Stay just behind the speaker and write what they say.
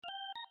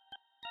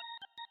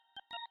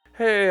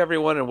Hey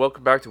everyone, and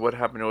welcome back to What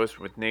Happened to Us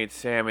with Nate,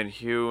 Sam, and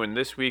Hugh. And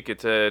this week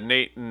it's a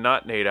Nate,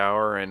 not Nate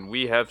hour, and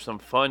we have some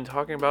fun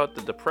talking about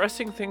the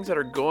depressing things that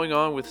are going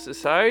on with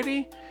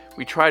society.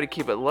 We try to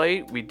keep it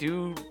light. We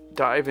do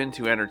dive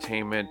into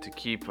entertainment to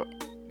keep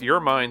your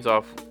minds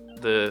off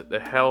the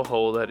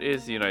hellhole that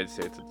is the United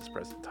States at this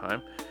present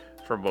time,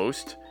 for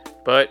most.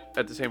 But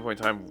at the same point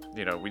in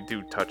time, we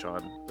do touch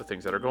on the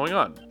things that are going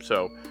on.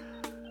 So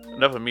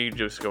enough of me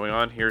just going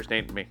on. Here's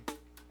Nate and me.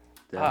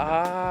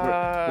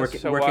 We're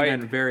So working I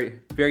on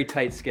very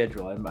tight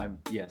schedule. I'm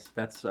yes,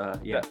 that's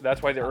yeah.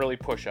 That's why the early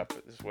push-up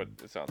is what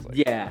it sounds like.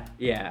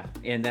 Yeah,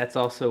 and that's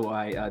also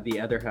why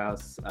the other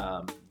house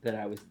that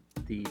I was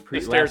The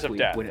stairs last of week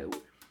death. when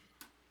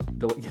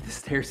the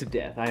stairs of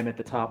death. I am at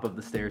the top of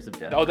the stairs of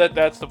death. Oh,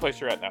 that's the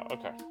place you're at now.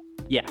 Okay.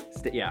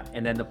 Yeah,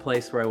 and then the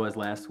place where I was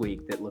last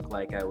week that looked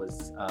like I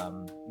was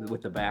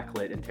with the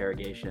backlit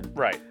interrogation.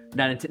 Right.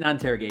 Not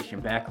interrogation,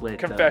 backlit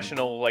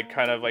Confessional,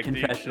 kind of like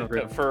confessional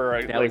room.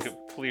 for That like was- a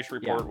police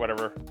report, yeah.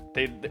 whatever.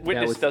 The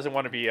witness was- doesn't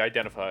want to be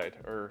identified,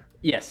 or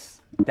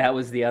Yes, that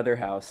was the other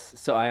house.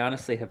 So I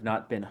honestly have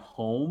not been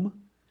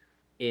home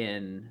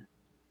in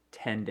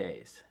 10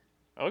 days.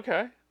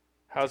 okay.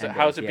 How's 10 it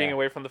days, being yeah.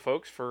 away from the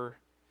folks?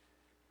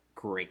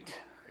 Great.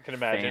 I can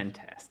imagine.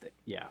 Fantastic.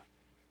 Yeah.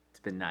 It's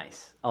been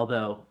nice.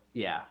 Although,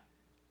 yeah.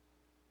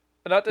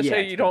 Not to Yeah,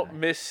 say it's you been don't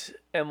nice. miss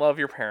and love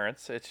your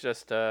parents. It's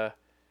just it's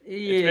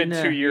Yeah, been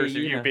no, 2 years yeah,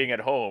 of you know. being at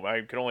home.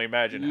 I can only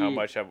imagine how Yeah.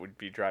 much that would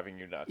be driving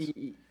you nuts.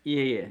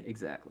 Yeah,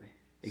 exactly.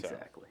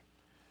 Exactly.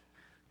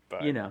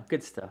 But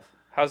Good stuff.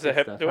 how's the Good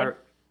hip stuff. doing?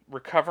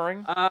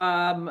 Recovering?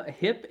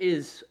 Hip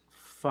is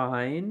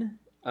fine.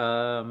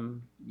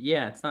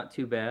 Yeah, it's not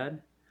too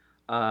bad.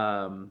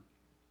 Um,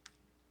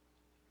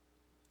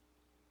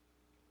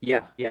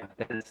 yeah,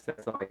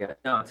 that's all I got.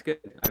 No, it's good.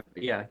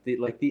 Yeah,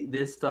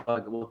 this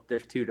dog. Well,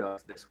 there's two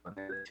dogs. This one,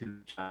 they're the two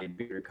giant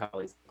bearded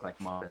collies, look like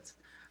mods.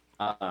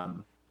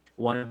 Um,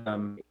 one of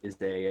them is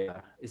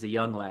a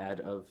young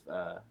lad of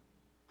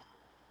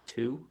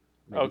 2,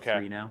 maybe Okay.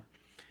 3 now.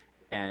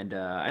 And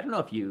I don't know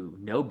if you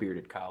know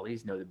bearded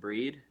collies, know the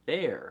breed.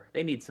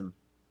 They need some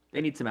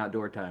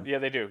outdoor time. Yeah,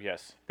 they do.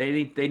 Yes. They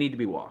need to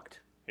be walked.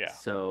 Yeah.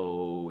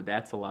 So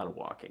that's a lot of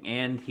walking,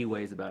 and he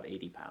weighs about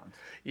 80 pounds.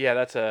 Yeah,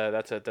 that's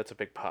a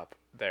big pop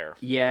there.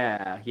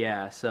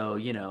 Yeah. So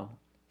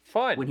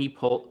Fun. when he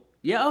pulled,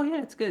 yeah, oh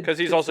yeah, it's good. Because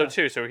he's Good also stuff.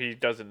 two, so he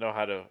doesn't know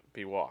how to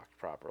be walked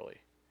properly.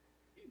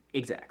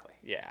 Exactly.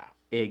 Yeah,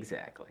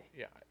 Exactly.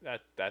 yeah,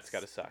 that's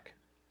gotta suck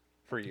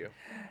for you.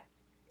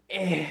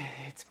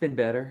 It's been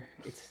better.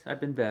 I've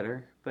been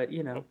better, but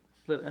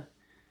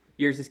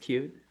yours is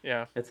cute.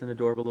 Yeah. That's an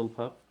adorable little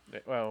pup.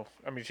 Well,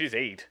 I mean, she's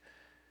 8.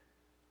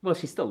 Well,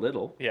 she's still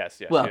little.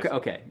 Yes, Well, she is.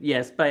 okay,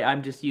 yes, but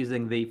I'm just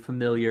using the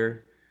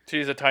familiar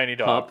She's a tiny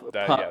dog.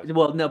 pup. Yeah.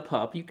 Well, no,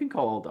 pup. You can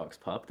call all dogs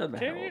pup. Doesn't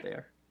matter Can how you? old they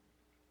are.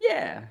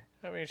 Yeah,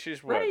 I mean,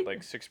 she's what, right.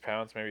 like 6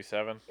 pounds, maybe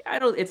 7. I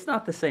don't. It's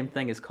not the same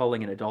thing as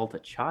calling an adult a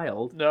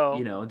child. No.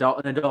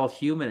 An adult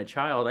human a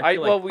child. I I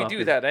feel well, like we pup do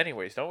is, that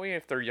anyways, don't we?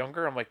 If they're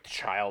younger, I'm like,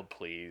 child,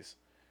 please.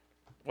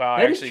 Wow,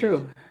 I That is actually.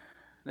 true.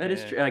 That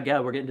is Yeah. true. Yeah,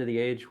 we're getting to the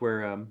age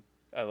where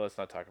Let's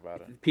not talk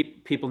about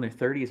it. people in their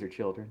 30s are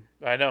children.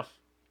 I know.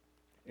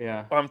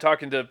 Yeah. I'm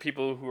talking to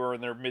people who are in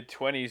their mid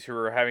 20s who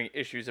are having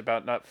issues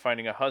about not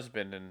finding a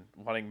husband and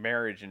wanting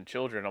marriage and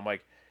children. I'm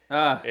like,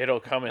 Ah. it'll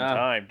come in Ah.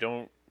 time.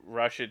 Don't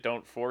rush it.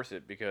 Don't force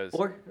it, because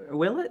Or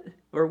will it?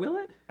 Or will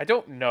it? I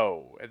don't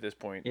know at this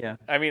point. Yeah.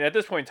 I mean, at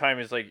this point in time,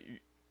 is like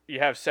you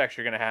have sex,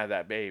 you're gonna have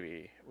that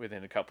baby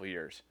within a couple of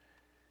years.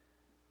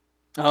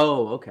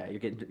 Oh, okay.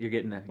 You're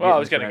getting the. Well, I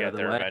was getting gonna this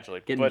get right out there of the way.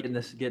 eventually, Getting but getting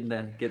this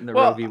getting the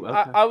well, Roe v.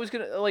 Okay. I was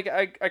gonna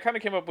I kind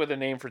of came up with a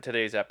name for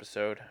today's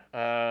episode.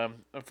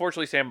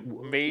 Unfortunately,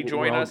 Sam may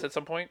join us at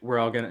some point. We're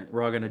all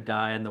gonna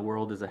die, and the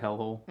world is a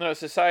hellhole. No,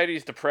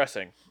 society's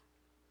depressing,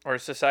 or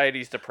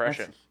society's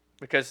depression,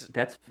 because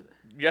That's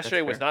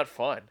yesterday was fair. not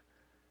fun.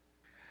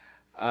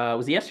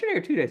 Was it yesterday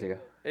or 2 days ago?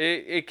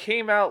 It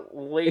came out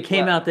late. It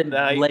came out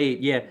night. late.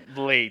 Yeah.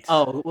 Late.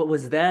 Oh, what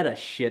was that? A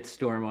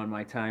shitstorm on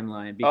my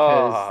timeline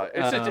Oh,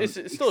 because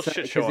it's still a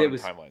shit show on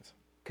timelines.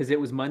 because it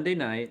was Monday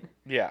night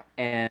Yeah.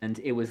 and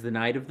it was the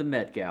night of the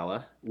Met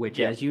Gala, which,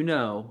 Yeah. as you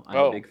know, I'm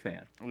Oh. a big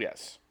fan.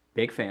 Yes.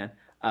 Big fan.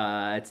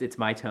 It's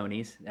my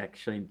Tonys.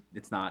 Actually,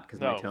 it's not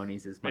because No. my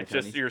Tonys is my It's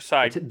Tonys. just your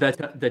side.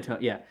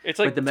 Yeah. It's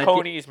but like the Met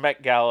Tony's,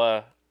 Met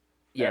Gala,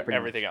 Yeah, pretty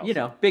everything much.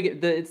 else.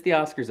 It's the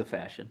Oscars of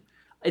fashion.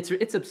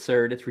 It's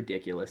absurd. It's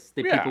ridiculous.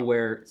 That Yeah. people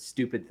wear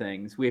stupid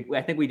things.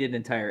 I think we did an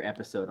entire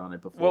episode on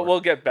it before. Well, we'll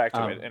get back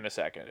to Um, it in a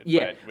second.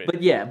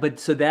 Yeah, but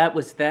so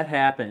that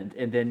happened,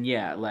 and then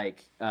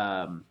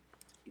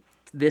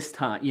this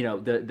time,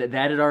 that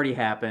had already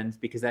happened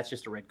because that's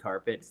just a red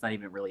carpet. It's not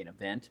even really an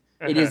event.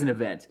 It is an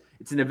event.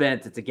 It's an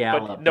event. It's a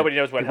gala. But nobody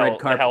knows what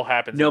the hell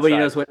happens. Nobody inside.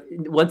 knows what.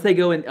 Once they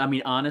go in, I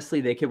mean, honestly,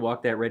 they could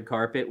walk that red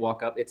carpet,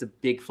 walk up. It's a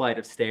big flight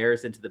of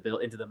stairs into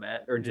the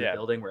Met or into Yeah. the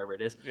building, wherever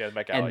it is. Yeah, the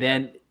Met Gala. And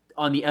then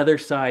on the other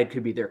side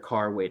could be their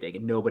car waiting,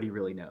 and nobody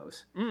really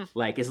knows. Mm.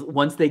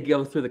 Once they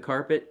go through the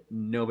carpet,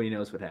 nobody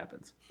knows what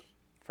happens.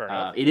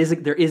 Fair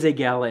enough. There is a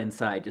gala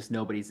inside, just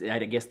nobody's. I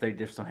guess they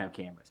just don't have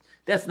cameras.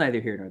 That's neither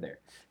here nor there.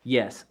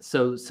 Yes,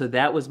 so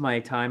that was my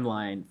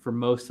timeline for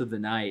most of the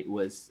night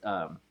was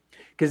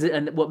because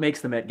and what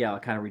makes the Met Gala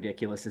kind of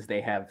ridiculous is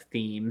they have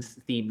theme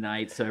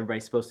nights, so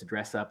everybody's supposed to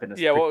dress up in a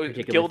Yeah, what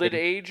particular Gilded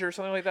theme. Age or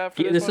something like that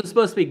for This one? was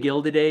supposed to be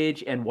Gilded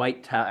Age and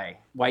white tie.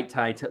 White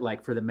tie,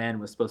 like for the men,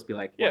 was supposed to be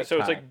like Yeah, white so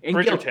it's tie. like And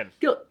Bridgerton.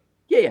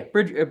 yeah.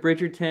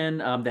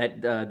 Bridgerton.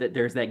 That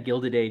there's that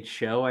Gilded Age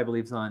show I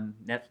believe is on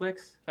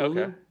Netflix.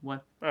 Hulu? Okay.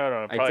 What? I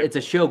don't know. Probably. It's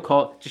a show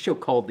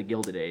called The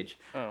Gilded Age.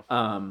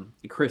 Oh.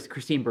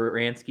 Christine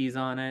Baranski's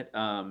on it.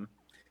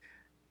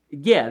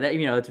 Yeah, that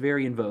it's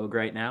very in vogue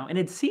right now, and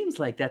it seems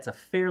like that's a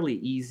fairly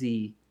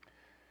easy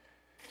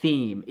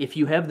theme if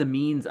you have the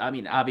means. I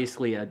mean,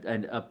 obviously,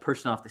 a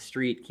person off the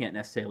street can't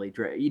necessarily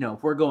dress.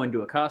 If we're going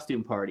to a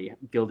costume party,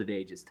 Gilded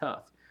Age is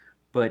tough,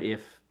 but if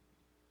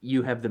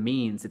you have the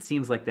means, it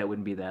seems like that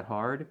wouldn't be that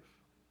hard.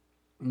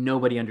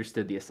 Nobody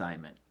understood the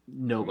assignment.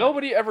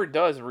 Nobody ever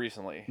does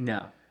recently.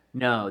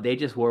 No, they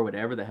just wore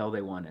whatever the hell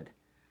they wanted.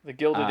 The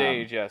Gilded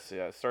Age, yes,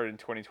 yeah, started in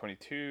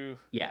 2022.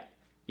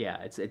 Yeah,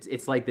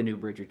 it's like the new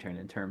Bridgerton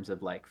in terms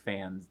of like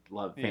fans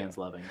loving.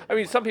 I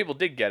mean, some people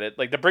did get it.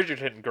 Like the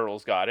Bridgerton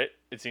girls got it.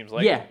 It seems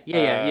like.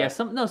 Yeah.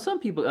 Some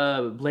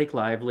people. Blake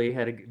Lively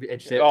had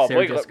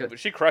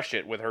she crushed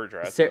it with her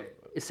dress.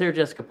 Sarah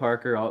Jessica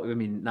Parker. I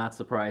mean, not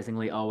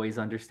surprisingly, always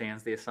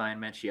understands the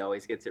assignment. She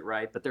always gets it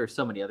right. But there are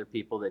so many other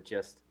people that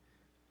just.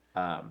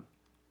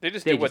 They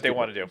just did what they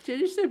want to do. They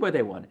just did what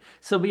they wanted.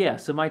 So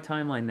my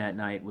timeline that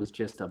night was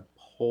just a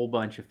whole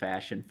bunch of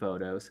fashion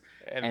photos,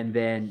 and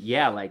then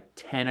like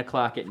 10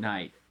 o'clock at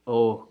night.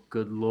 Oh,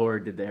 good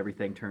Lord, did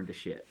everything turn to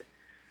shit?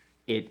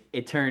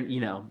 It turned.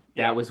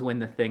 That was when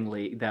the thing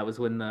leaked. That was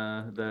when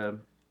the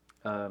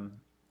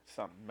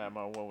some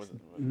memo. What was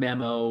it?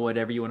 Memo,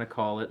 whatever you want to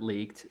call it,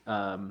 leaked.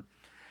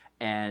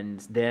 And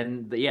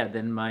then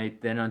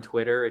then on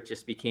Twitter it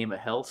just became a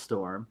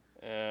hellstorm.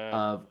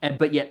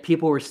 But yet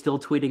people were still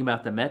tweeting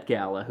about the Met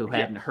Gala who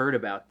hadn't heard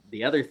about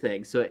the other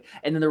thing. So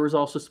and then there was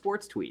also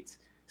sports tweets.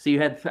 So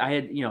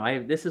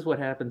this is what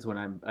happens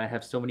when I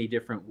have so many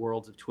different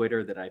worlds of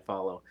Twitter that I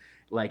follow.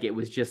 Like it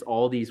was just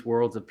all these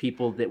worlds of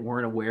people that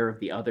weren't aware of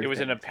the other. It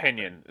was an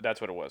opinion. That's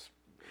what it was.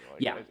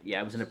 It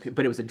was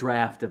but it was a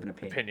draft of an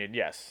opinion. Opinion,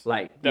 yes.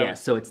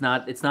 So it's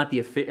not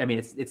the I mean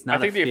it's not. I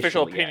think the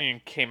official yet.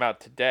 opinion came out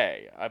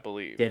today. I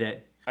believe. Did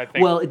it? I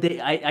think. Well,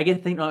 I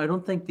get think. No, I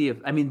don't think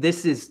I mean,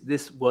 this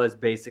was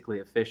basically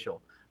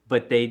official,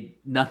 but they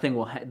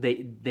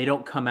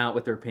don't come out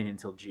with their opinion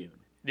until June.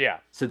 Yeah.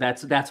 So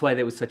that's why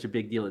there was such a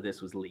big deal that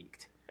this was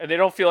leaked. And they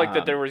don't feel like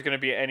that there was going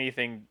to be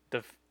anything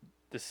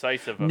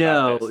decisive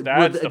about this.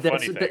 That's the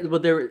funny thing.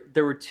 Well,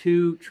 there were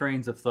two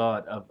trains of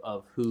thought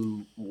of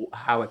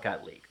how it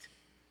got leaked.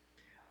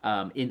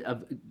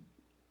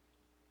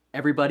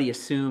 Everybody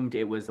assumed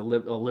it was a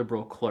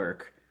liberal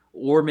clerk,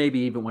 or maybe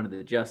even one of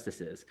the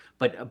justices.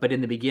 But in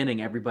the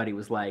beginning, everybody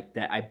was like,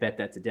 "That I bet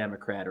that's a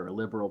Democrat or a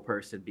liberal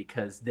person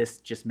because this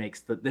just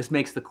makes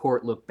the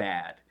court look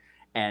bad,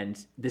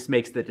 and this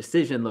makes the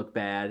decision look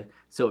bad.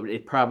 So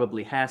it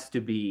probably has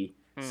to be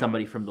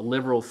somebody from the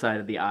liberal side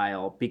of the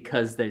aisle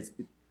because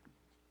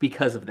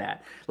of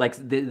that." Like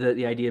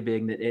the idea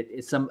being that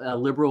a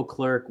liberal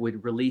clerk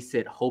would release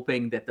it,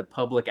 hoping that the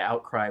public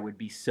outcry would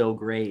be so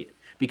great.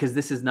 Because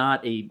this is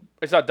not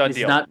it's not done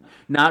deal. It's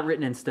not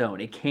written in stone.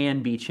 It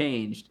can be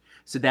changed.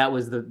 So that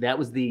was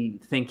the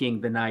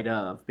thinking the night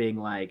of, being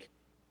like,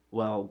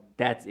 well,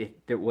 that's it.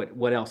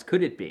 What else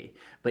could it be?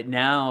 But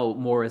now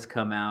more has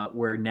come out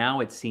where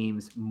now it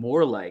seems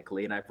more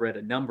likely, and I've read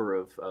a number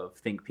of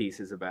think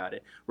pieces about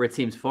it, where it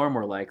seems far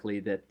more likely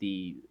that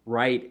the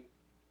right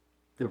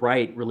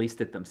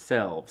released it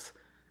themselves.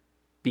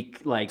 To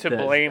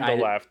blame the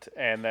left,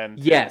 and then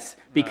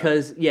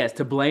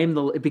to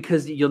blame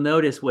because you'll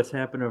notice what's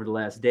happened over the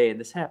last day, and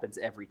this happens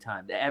every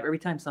time. Every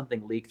time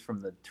something leaked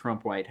from the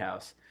Trump White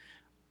House,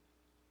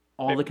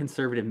 the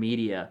conservative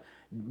media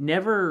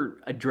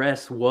never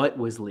address what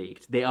was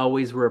leaked. They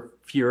always were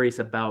furious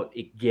about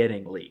it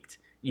getting leaked.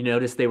 You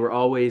notice they were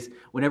always,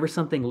 whenever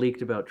something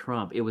leaked about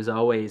Trump, it was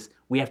always,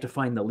 we have to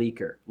find the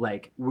leaker.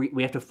 Like,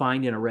 we have to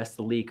find and arrest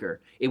the leaker.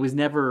 It was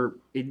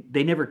never,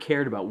 they never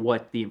cared about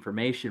what the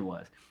information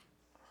was.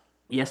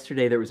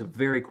 Yesterday, there was a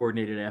very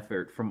coordinated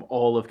effort from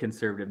all of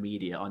conservative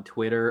media on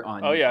Twitter,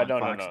 on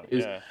Fox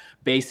News,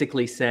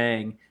 basically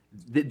saying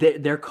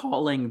they're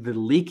calling the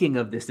leaking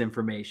of this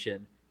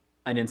information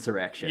an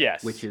insurrection,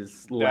 which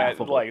is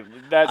laughable.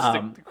 That's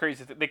the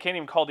crazy thing. They can't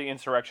even call the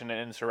insurrection an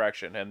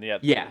insurrection, and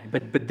yet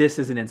but this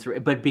is an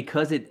insurrection. But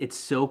because it's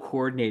so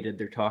coordinated,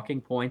 their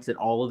talking points, and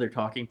all of their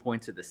talking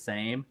points are the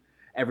same.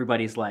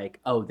 Everybody's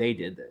like, "Oh, they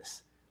did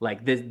this.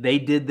 Like they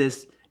did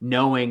this,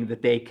 knowing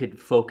that they could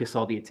focus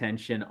all the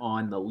attention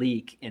on the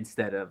leak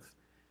instead of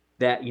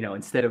that.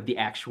 Instead of the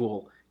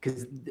actual,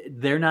 because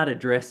they're not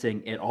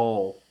addressing at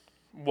all."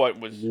 What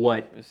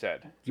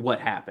said?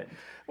 What happened?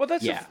 Well,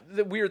 that's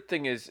the weird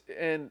thing is,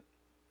 and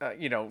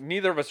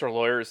neither of us are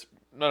lawyers.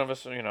 None of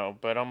us,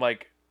 but I'm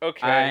like,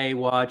 Okay. I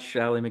watched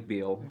Ally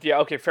McBeal, Yeah.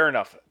 Okay. Fair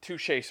enough.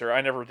 Touche, sir.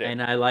 I never did.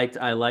 and I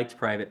liked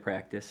Private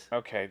Practice.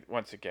 Okay.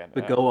 Once again.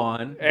 But go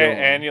on, go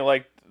And on. you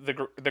like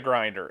the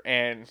grinder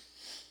and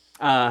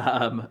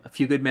A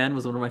Few Good Men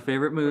was one of my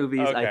favorite movies.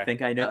 I okay.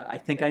 think I know. I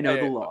think I know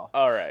the law.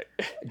 All right.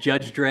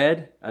 Judge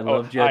Dredd. I Oh,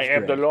 love I Judge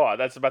am the Dredd. law.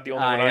 That's about the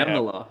only one I I am the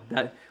have. law.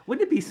 That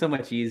wouldn't it be so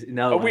much easier? Oh,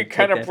 No, I take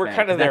that we're back.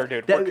 kind of there,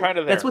 dude. We're kind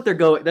of there. That's what they're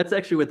going. That's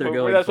actually what they're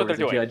going That's for. what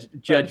they're Is a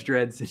doing. Judge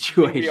Dredd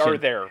situation. We are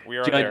there. We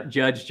are there.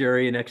 Judge,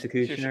 jury, and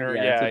executioner.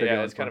 Yeah, that's what they're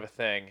going It's kind for. of a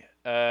thing.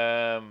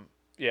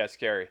 Yeah, it's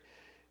scary.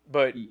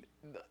 But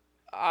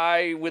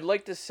I would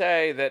like to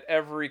say that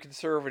every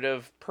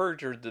conservative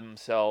perjured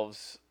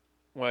themselves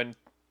when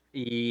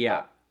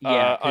Yeah,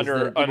 yeah. 'Cause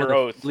under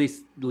oath. At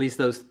least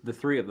the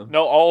three of them.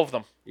 No, all of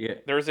them. Yeah.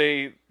 There's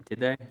a Did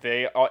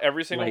they?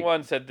 every single Like-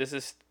 one said this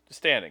is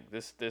standing.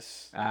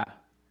 This Ah,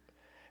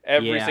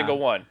 every yeah. single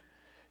one.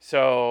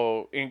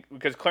 So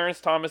because Clarence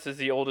Thomas is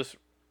the oldest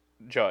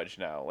judge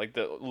now, like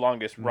the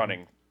longest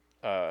running.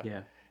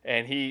 yeah.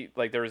 And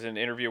there was an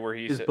interview where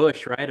he It was said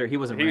Bush, right? Or he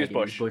wasn't. he was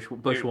Reagan. Bush.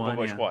 Bush won.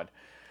 Bush Yeah. won.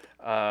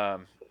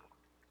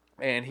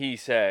 And he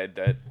said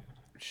that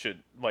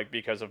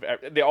because of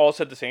they all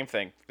said the same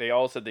thing. They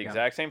all said the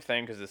exact same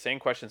thing because the same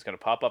question is going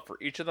to pop up for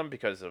each of them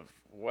because of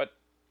what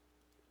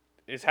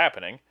is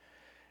happening.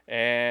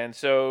 And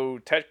so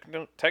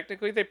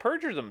technically they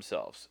perjured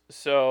themselves.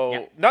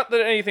 So not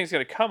that anything's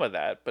going to come of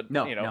that, but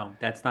No,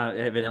 that's not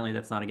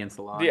that's not against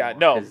the law. Yeah,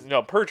 anymore, 'cause-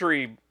 no,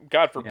 perjury.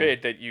 God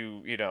forbid that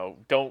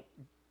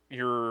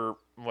you're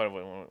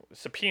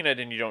subpoenaed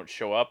and you don't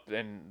show up,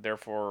 and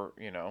therefore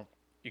you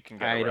can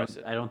get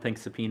arrested. I don't think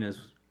subpoenas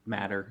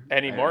matter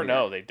Anymore,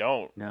 no, they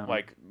don't. No.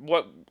 Like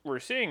what we're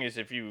seeing is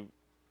if you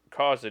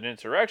cause an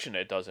insurrection,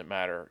 it doesn't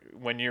matter.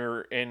 When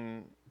you're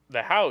in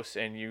the House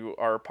and you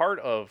are part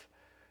of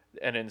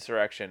an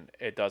insurrection,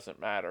 it doesn't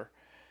matter.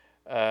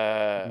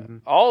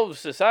 All of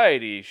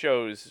society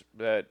shows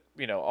that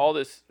all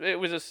this. It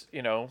was just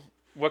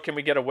what can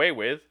we get away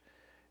with?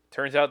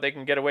 Turns out they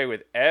can get away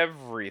with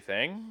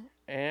everything,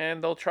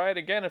 and they'll try it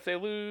again if they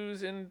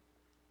lose in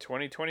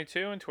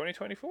 2022 and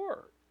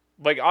 2024.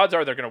 Like odds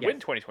are they're going to win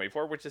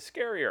 2024, which is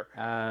scarier.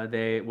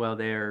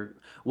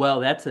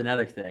 That's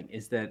another thing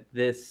is that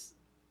this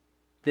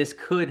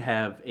could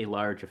have a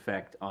large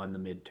effect on the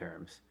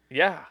midterms.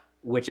 Yeah.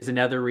 Which is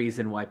another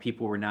reason why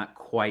people were not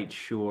quite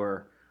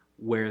sure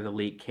where the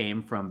leak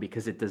came from,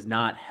 because it does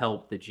not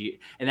help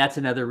and that's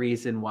another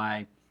reason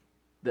why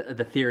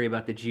the theory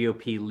about the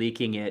GOP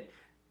leaking it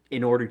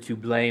in order to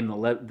blame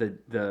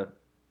the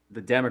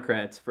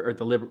Democrats or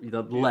the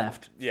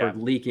left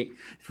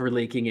for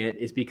leaking it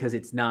is because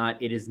it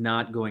is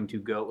not going to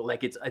go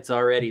like it's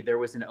already. There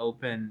was an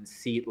open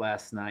seat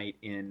last night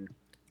in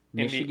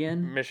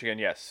Michigan. Michigan,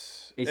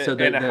 yes. So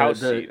a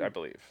House seat, I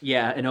believe.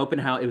 Yeah, an open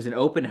house. It was an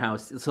open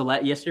house. So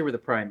yesterday were the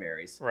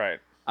primaries, right?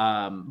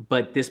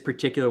 But this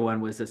particular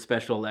one was a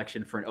special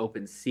election for an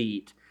open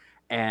seat,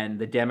 and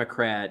the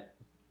Democrat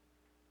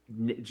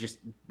just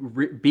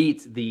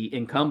beat the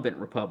incumbent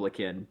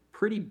Republican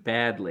pretty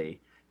badly,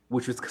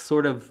 which was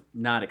sort of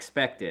not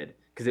expected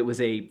because it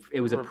was a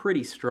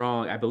pretty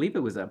strong. I believe it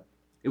was a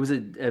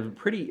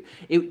pretty.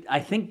 I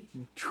think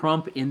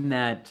Trump in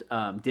that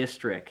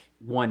district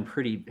won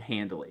pretty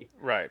handily.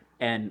 Right.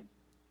 And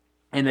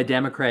the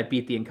Democrat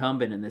beat the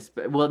incumbent in this.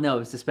 Well, no, it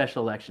was a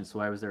special election, so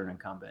why was there an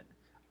incumbent?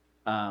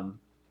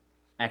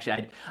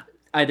 Actually,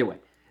 either way.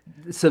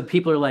 So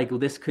people are like, well,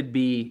 this could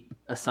be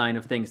a sign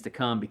of things to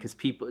come because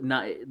people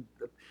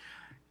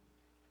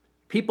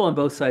on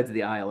both sides of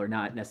the aisle are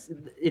not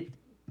necessarily.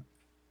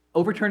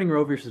 Overturning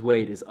Roe versus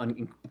Wade is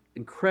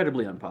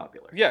incredibly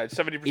unpopular. Yeah, it's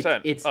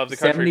 70% it's of the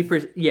country.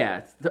 70%.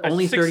 Yeah,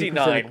 only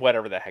 69,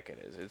 whatever the heck it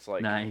is. It's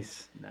like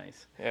nice.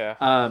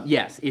 Yeah.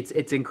 Yes,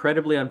 it's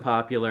incredibly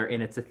unpopular,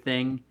 and it's a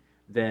thing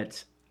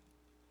that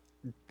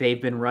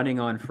they've been running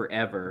on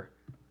forever,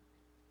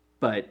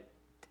 but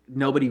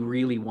nobody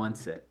really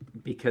wants it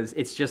because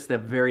it's just a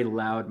very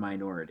loud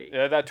minority.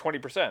 Yeah, that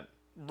 20%.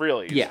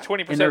 Really, yeah,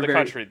 20% of the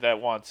country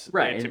that wants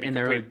right, it to be and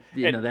complete.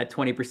 That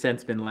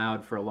 20%'s been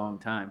loud for a long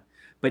time.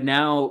 But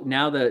now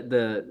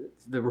the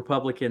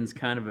Republicans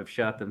kind of have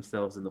shot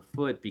themselves in the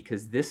foot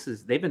because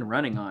they've been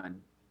running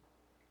on.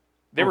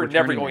 They were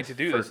never going to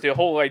do this. The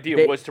whole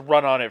idea was to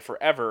run on it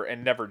forever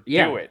and never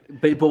do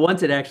it. But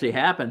once it actually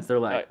happens, they're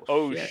like,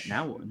 oh shit!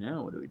 Now what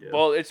do we do?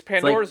 Well, it's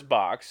Pandora's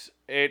box.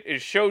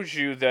 It shows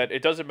you that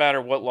it doesn't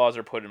matter what laws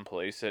are put in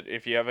place. That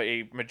if you have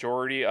a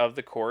majority of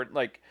the court,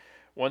 like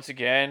once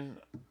again,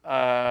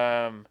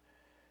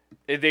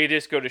 they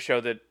just go to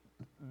show that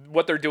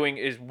what they're doing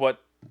is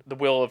what the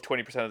will of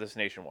 20% of this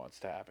nation wants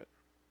to happen,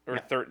 or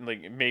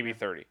maybe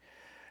 30,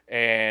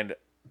 and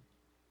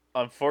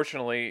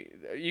unfortunately,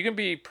 you can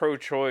be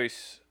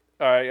pro-choice.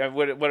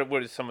 What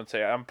does someone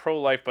say? I'm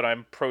pro-life, but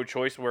I'm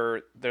pro-choice.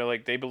 Where they're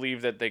like they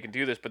believe that they can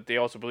do this, but they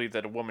also believe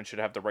that a woman should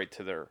have the right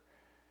to their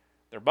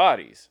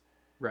bodies.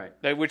 Right.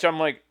 Which I'm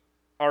like,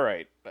 all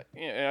right.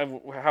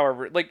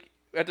 However, like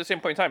at the same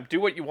point in time, do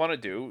what you want to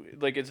do.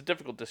 Like, it's a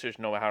difficult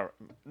decision. No matter how.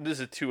 This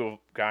is two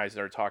guys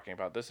that are talking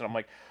about this, and I'm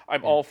like,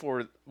 I'm all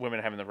for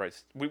women having the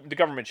rights. The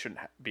government shouldn't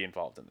be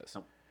involved in this.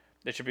 Nope.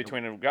 It should be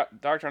between a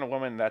doctor and a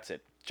woman. That's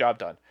it. Job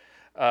done.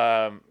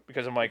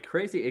 Because I'm like,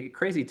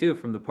 crazy too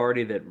from the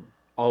party that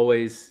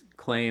always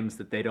claims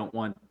that they don't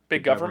want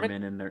big the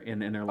government in their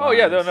lives. Oh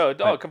yeah,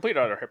 no, complete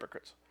utter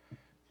hypocrites.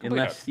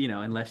 Unless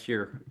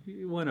you're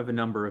one of a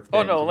number of things.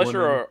 Oh no, unless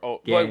you're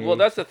gay, well,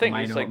 that's the thing.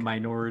 It's like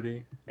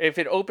minority. If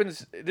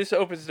this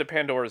opens the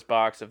Pandora's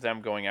box of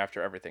them going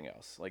after everything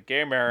else, like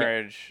gay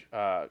marriage,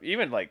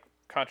 even like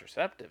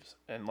contraceptives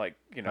and like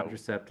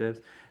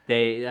contraceptives.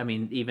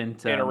 Even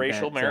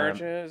interracial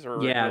marriages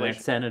or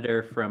that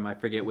senator from I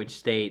forget which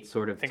state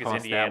sort of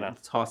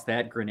tossed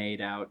that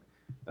grenade out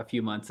a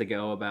few months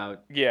ago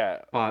about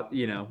that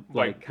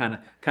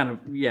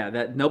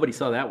nobody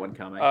saw that one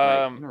coming.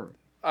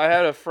 I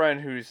had a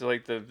friend who's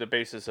like the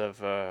basis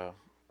of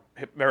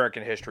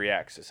American History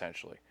X,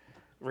 essentially.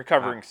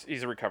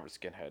 He's a recovered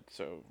skinhead,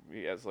 so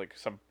he has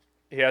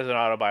an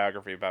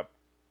autobiography about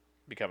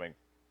becoming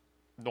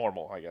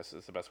normal, I guess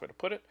is the best way to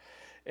put it.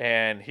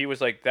 And he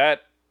was like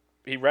that.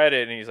 He read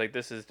it and he's like,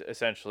 this is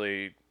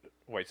essentially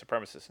white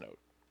supremacist note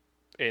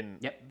in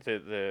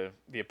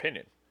the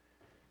opinion.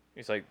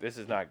 He's like, this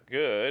is not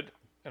good.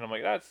 And I'm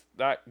like, that's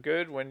not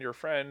good when your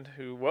friend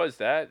who was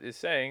that is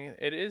saying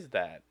it is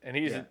that. And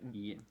he's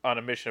on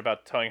a mission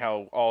about telling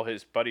how all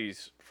his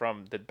buddies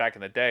from back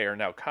in the day are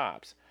now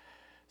cops.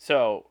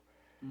 So,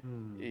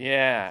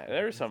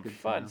 there's some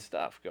fun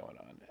stuff going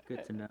on.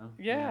 Good to know.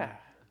 Yeah.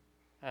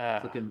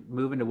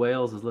 Moving to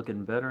Wales is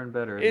looking better and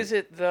better. Is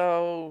it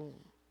though?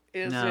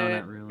 No,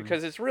 not really.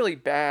 Because it's really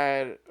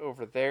bad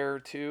over there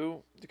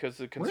too. Because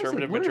the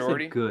conservative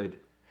majority. Good.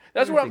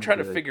 That's what I'm trying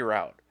to figure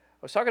out. I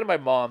was talking to my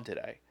mom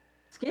today.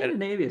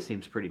 Scandinavia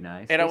seems pretty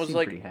nice. And I was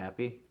like, pretty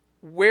happy.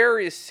 Where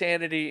is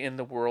sanity in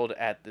the world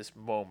at this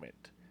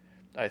moment?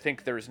 I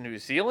think there's New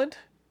Zealand.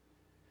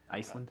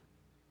 Iceland.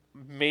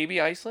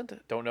 Maybe Iceland.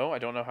 Don't know. I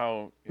don't know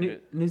how.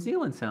 New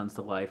Zealand sounds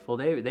delightful.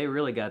 They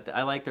really got.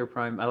 I like their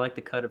prime. I like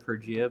the cut of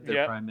Herjib,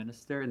 their prime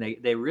minister, and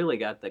they really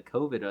got the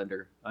COVID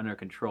under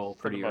control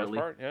pretty early. For the most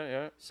part,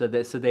 yeah. So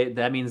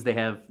that means they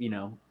have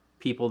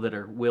people that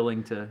are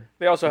willing to.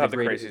 They also have the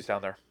crazies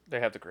down there. They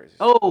have the crazies.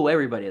 Oh,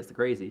 everybody has the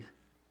crazies.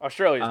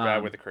 Australia's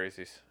bad with the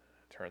crazies.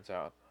 Turns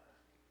out.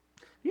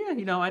 Yeah,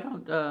 I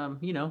don't.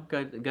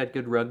 Got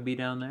good rugby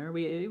down there.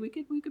 We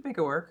could make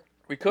it work.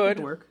 We could.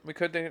 We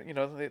could. They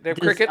have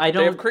cricket.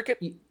 They have cricket.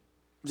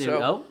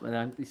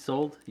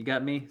 Sold. You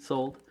got me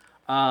sold.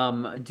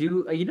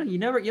 You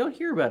don't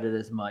hear about it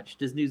as much.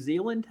 Does New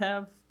Zealand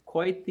have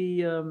quite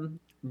the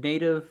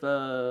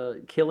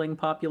native killing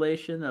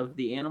population of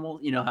the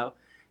animals? You know how.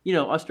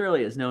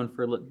 Australia is known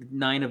for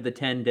 9 of the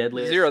 10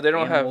 deadliest. 0. They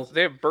don't animals. have.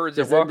 They have birds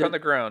that walk on the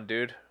ground,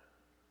 dude.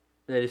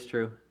 That is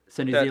true.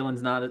 So New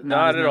Zealand's not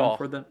at all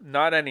for them.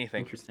 Not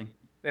anything. Interesting.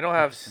 They don't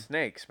have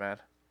snakes, man.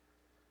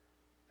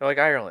 They're like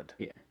Ireland.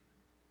 Yeah.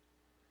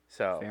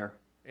 So. Fair.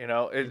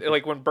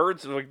 Like when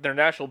birds, like their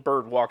national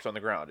bird walks on the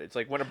ground. It's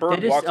like when a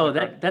bird walks on the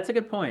ground. That's a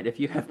good point. If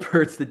you have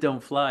birds that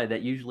don't fly,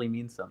 that usually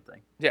means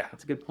something. Yeah.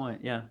 That's a good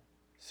point. Yeah.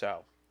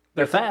 So.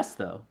 They're fast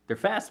though. They're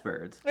fast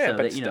birds. Yeah, so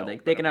but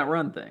they can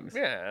outrun things.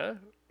 Yeah.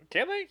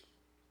 Can they?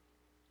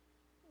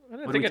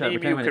 I think an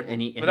emu could.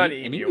 Not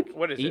emu.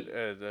 What is it?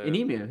 An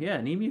emu. Yeah,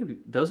 an emu.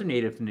 Those are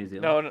native to New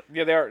Zealand. No,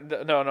 yeah, they are.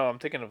 No, I'm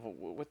thinking of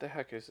what the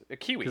heck is a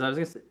kiwi? Because I was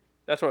gonna say.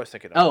 That's what I was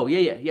thinking of. Oh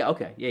yeah.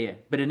 Okay, yeah.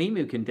 But an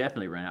emu can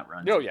definitely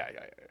outrun. Oh yeah.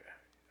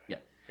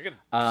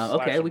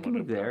 Okay, we can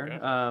move there. Okay.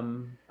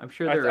 I'm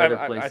sure there are other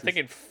places. I think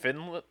in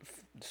Finland,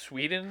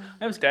 Sweden,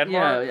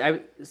 Denmark. Yeah,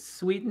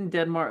 Sweden,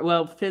 Denmark.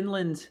 Well,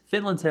 Finland's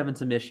having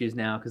some issues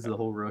now because of the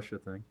whole Russia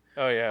thing.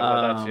 Oh yeah,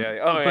 well, that's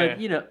Oh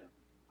but, yeah.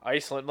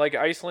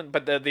 Iceland,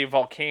 but the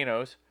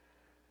volcanoes.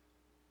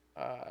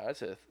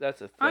 That's a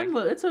thing.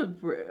 It's a.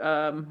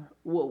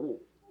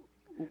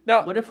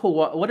 Now, what if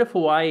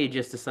Hawaii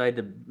just decided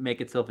to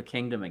make itself a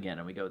kingdom again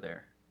and we go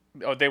there?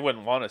 Oh, they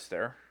wouldn't want us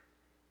there.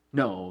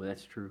 No,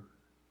 that's true.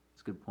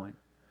 That's a good point.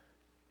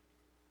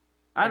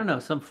 I don't know,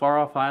 some far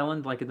off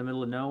island like in the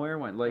middle of nowhere,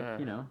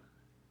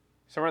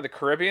 somewhere in the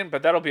Caribbean,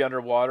 but that'll be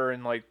underwater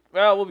and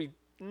will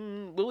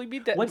we be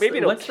dead? Maybe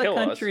it'll kill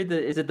us. What's the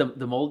country is it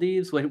the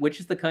Maldives? Which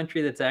is the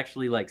country that's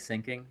actually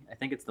sinking? I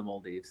think it's the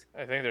Maldives.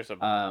 I think there's a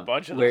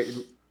bunch of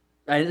them.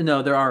 I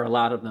know there are a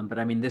lot of them, but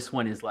I mean this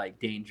one is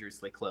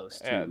dangerously close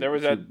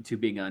to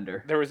being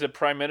under. There was a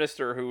prime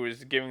minister who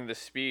was giving the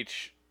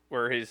speech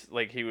where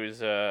he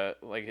was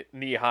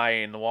knee high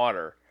in the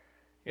water.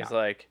 He's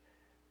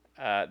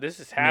this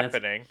is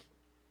happening.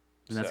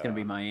 And that's gonna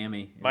be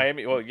Miami.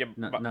 Miami, well, yeah,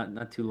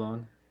 not too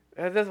long.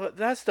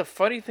 That's the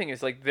funny thing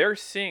is they're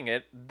seeing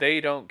it,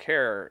 they don't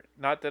care.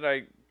 Not that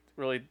I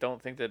really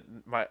don't think that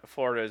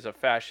Florida is a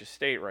fascist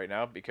state right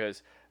now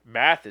because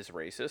math is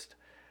racist,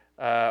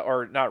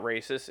 or not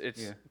racist.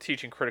 It's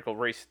teaching critical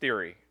race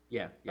theory.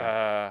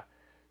 Yeah.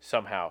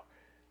 Somehow,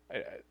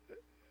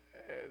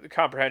 the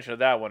comprehension of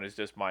that one is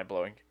just mind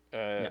blowing.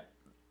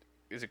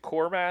 Is it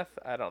core math?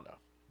 I don't know,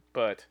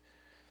 but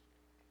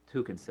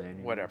who can say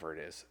anymore? whatever it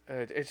is.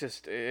 It's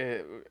just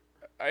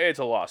it's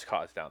a lost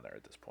cause down there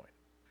at this point.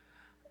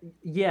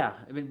 Yeah,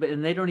 I mean,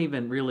 and they don't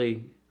even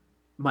really.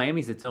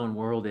 Miami's its own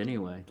world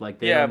anyway. Like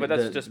they Yeah, but don't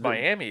that's just the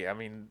Miami. I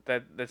mean,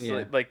 that's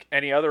yeah like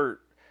any other.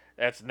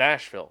 That's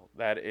Nashville.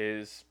 That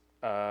is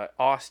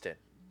Austin.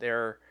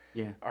 There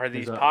yeah. are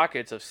There's these a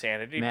pockets of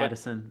sanity,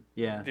 Madison,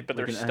 yeah, but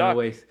they're like an stuck.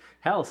 oasis.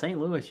 Hell, St.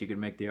 Louis, you could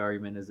make the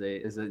argument as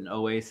an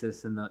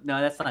oasis in the. No,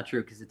 that's not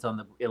true because it's on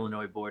the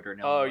Illinois border,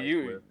 and Oh,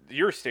 Illinois is blue.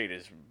 your state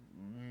is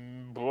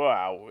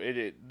wow.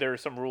 There are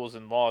some rules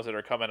and laws that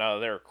are coming out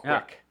of there Yeah.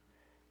 quick,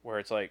 where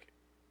it's like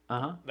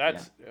Yeah.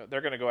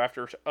 they're going to go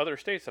after other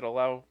states that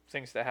allow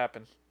things to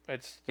happen.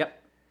 It's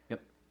Yep.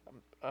 Yep.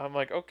 I'm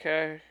like,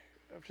 okay,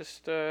 I'm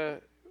just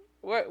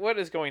what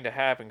is going to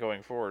happen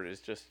going forward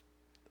is just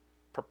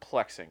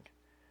perplexing.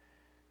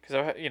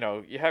 Because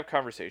you have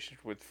conversations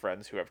with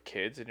friends who have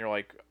kids, and you're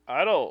like,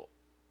 I don't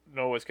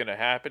know what's going to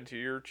happen to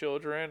your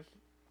children.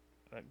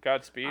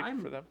 Godspeed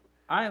for them.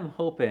 I am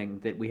hoping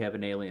that we have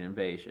an alien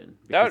invasion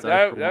That because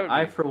that that would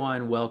I be. for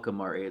one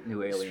welcome our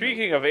new alien.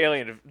 Speaking of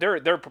alien,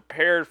 they're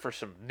prepared for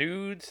some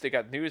nudes. They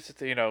got nudes that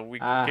we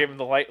gave them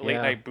the late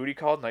yeah. night booty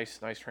call. Nice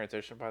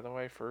transition by the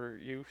way for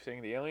you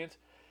seeing the aliens.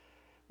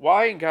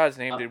 Why in God's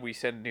name did we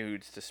send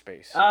nudes to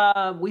space?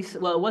 Well,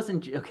 it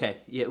wasn't okay.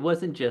 Yeah, it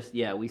wasn't just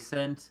we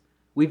sent.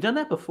 We've done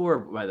that before,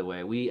 by the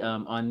way. We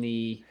on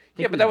the I think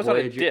Yeah, it but that was on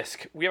a Voyager.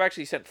 disc. We have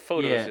actually sent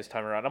photos Yeah. this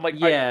time around. I'm like,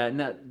 Yeah,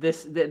 no,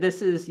 this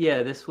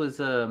was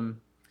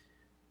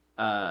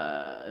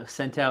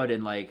sent out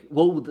in like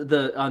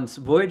the on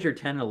Voyager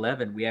 10 and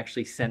 11 we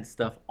actually sent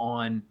stuff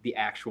on the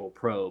actual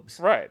probes.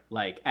 right.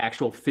 Like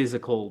actual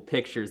physical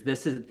pictures.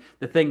 This is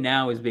the thing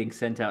now is being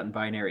sent out in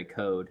binary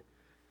code.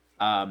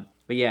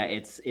 But yeah,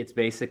 it's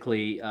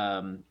basically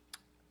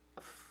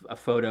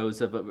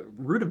photos of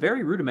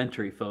very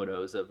rudimentary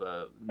photos of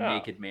a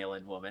naked male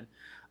and woman.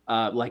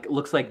 Like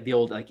looks like the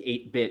old like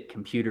 8-bit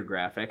computer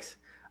graphics.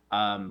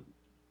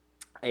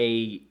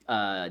 A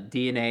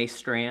DNA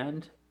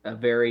strand, a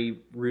very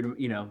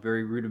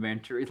very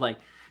rudimentary, like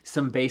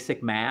some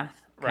basic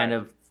math, kind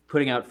of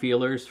putting out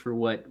feelers for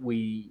what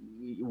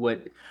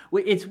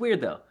it's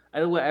weird though.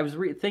 I was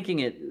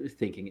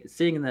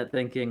seeing that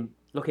thinking,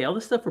 okay, all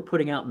the stuff we're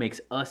putting out makes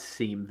us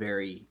seem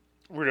very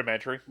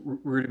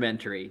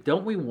rudimentary.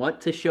 Don't we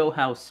want to show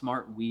how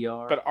smart we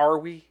are? But are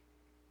we?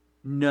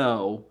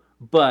 No,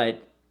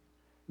 but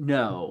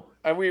no.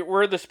 And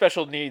we're the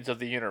special needs of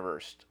the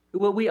universe.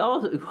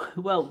 Well,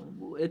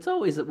 it's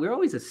always we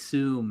always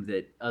assume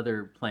that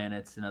other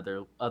planets and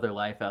other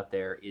life out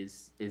there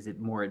is it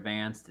more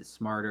advanced, is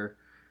smarter.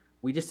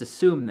 We just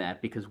assume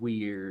that because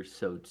we're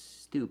so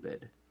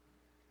stupid.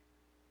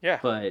 Yeah.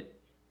 But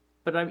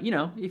I'm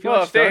if you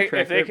watch Star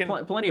Trek, there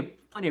are plenty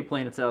of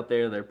planets out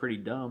there that are pretty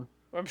dumb.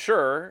 I'm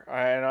sure,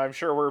 and I'm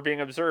sure we're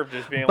being observed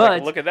as being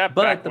like, look at that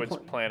backwoods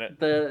planet.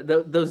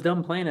 Those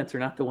dumb planets are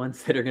not the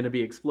ones that are going to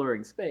be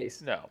exploring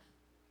space. No,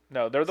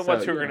 they're the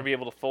ones who are going to be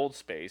able to fold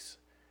space.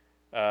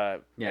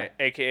 Yeah.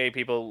 AKA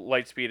people,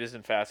 light speed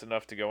isn't fast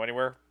enough to go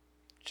anywhere.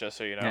 Just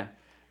so you know, it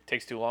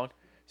takes too long.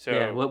 So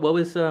yeah, what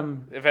was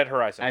Event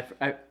Horizon?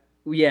 But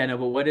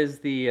what is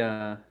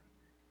the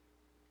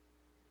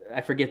I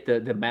forget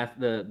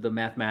the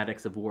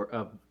mathematics of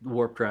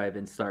warp drive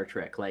in Star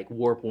Trek, like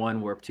warp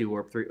 1, warp 2,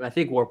 warp 3. I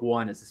think warp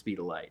 1 is the speed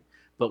of light,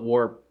 but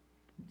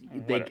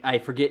I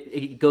forget,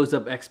 it goes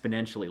up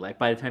exponentially. Like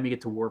by the time you get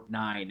to warp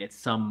 9, it's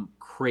some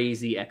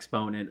crazy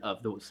exponent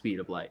of the speed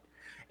of light,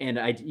 and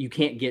you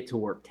can't get to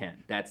warp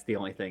 10. That's the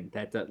only thing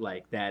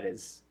that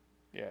is.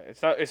 Yeah,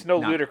 it's no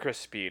ludicrous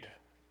speed.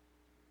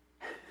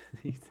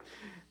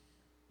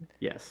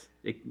 Yes,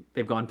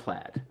 they've gone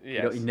plaid.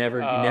 Yes. You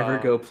never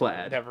go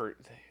plaid. Never.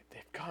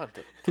 They've gone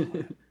to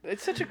plaid.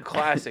 It's such a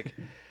classic.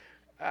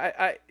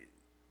 That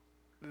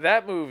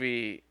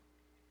movie.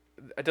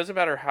 It doesn't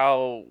matter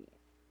how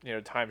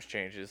times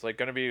change. It's like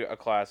going to be a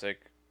classic.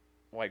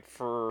 Like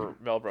for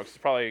Mel Brooks, it's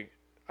probably.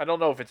 I don't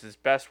know if it's his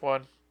best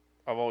one.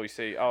 I'll always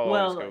say.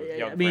 Always go with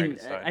Young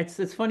Frankenstein.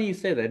 It's funny you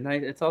say that, and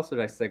it's also a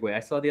nice segue. I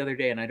saw the other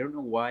day, and I don't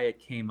know why it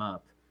came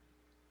up.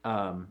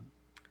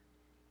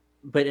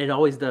 But it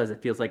always does. It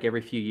feels like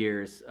every few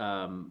years.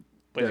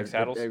 Blazing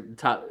Saddles.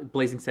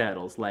 Blazing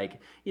Saddles,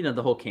 like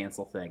the whole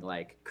cancel thing.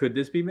 Like, could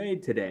this be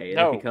made today? And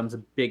no. It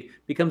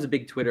becomes a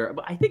big Twitter.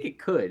 But I think it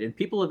could, and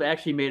people have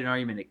actually made an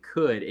argument it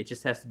could. It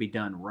just has to be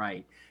done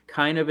right.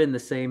 Kind of in the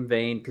same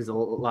vein, because a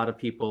lot of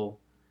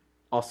people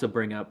also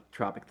bring up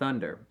Tropic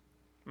Thunder,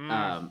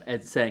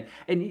 and saying,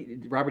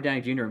 and Robert Downey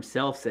Jr.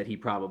 himself said he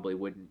probably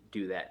wouldn't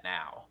do that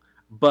now.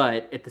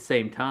 But at the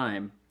same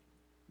time,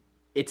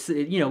 it's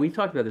we've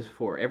talked about this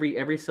before. Every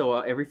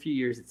few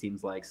years it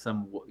seems like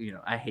some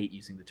I hate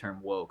using the term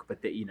woke, but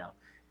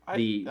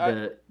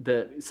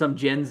some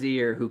Gen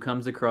Zer who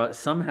comes across,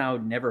 somehow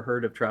never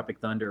heard of Tropic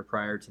Thunder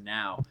prior to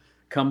now,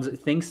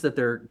 thinks that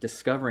they're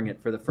discovering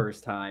it for the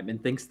first time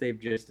and thinks they've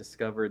just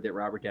discovered that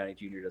Robert Downey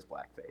Jr. does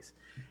blackface.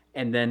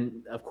 And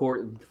then of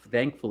course,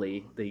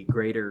 thankfully, the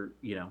greater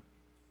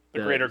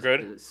greater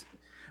good.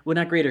 Well,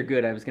 not greater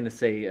good. I was going to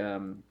say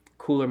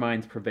cooler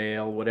minds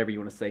prevail, whatever you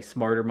want to say,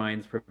 smarter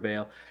minds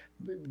prevail.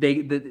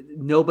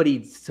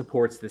 Nobody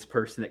supports this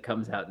person that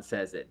comes out and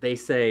says it. They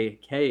say,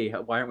 "Hey,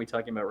 why aren't we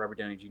talking about Robert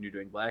Downey Jr.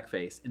 doing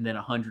blackface?" And then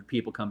 100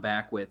 people come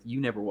back with, "You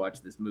never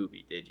watched this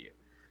movie, did you?"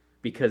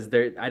 Because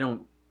I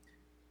don't.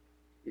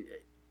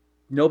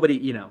 Nobody,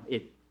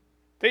 it.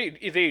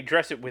 They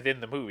address it within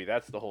the movie.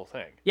 That's the whole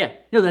thing. Yeah,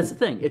 no, that's the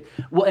thing.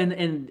 Well,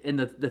 and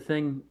the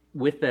thing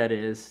with that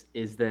is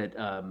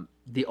that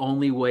the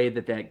only way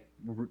that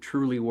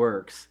truly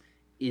works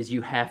is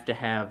you have to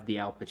have the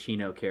Al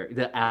Pacino character,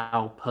 the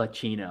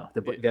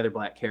other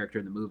black character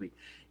in the movie.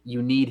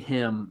 You need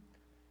him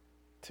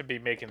to be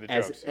making the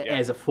jokes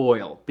as a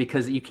foil,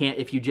 because you can't.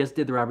 If you just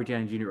did the Robert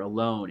Downey Jr.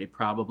 alone, it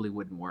probably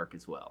wouldn't work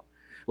as well.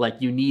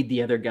 Like, you need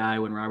the other guy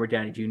when Robert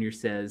Downey Jr.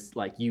 says,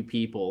 like, "You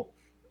people."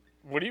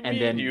 What do you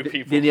mean, you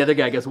people? Then the other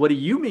guy goes, "What do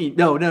you mean?"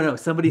 No.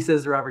 Somebody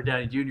says to Robert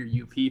Downey Jr.,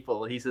 "You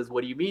people." He says,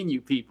 "What do you mean,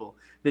 you people?"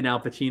 Then Al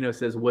Pacino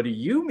says, "What do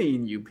you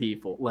mean, you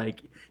people?"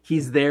 Like,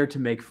 he's there to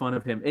make fun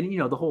of him. And,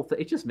 the whole thing,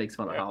 it just makes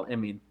fun of Hollywood. I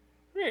mean,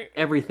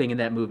 everything in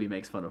that movie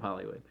makes fun of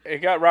Hollywood. It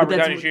got Robert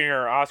Downey Jr.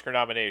 an Oscar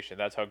nomination.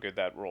 That's how good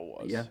that role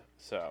was. Yeah.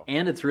 So.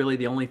 And it's really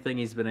the only thing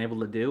he's been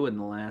able to do in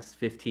the last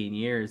 15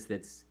 years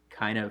that's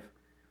kind of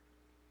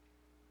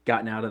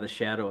gotten out of the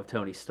shadow of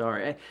Tony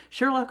Stark.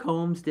 Sherlock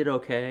Holmes did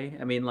okay.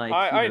 I mean, like,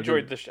 I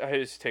enjoyed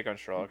his take on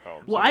Sherlock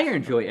Holmes. Well, I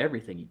enjoy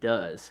everything he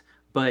does,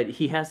 but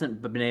he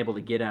hasn't been able to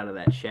get out of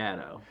that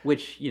shadow,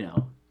 which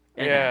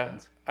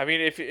happens. I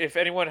mean, if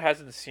anyone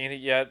hasn't seen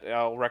it yet,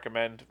 I'll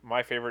recommend.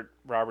 My favorite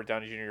Robert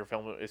Downey Jr.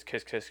 film is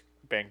Kiss Kiss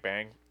Bang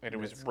Bang, and it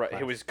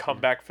was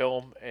comeback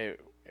film. It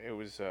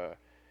was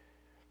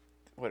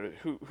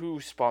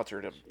who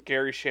sponsored him?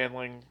 Gary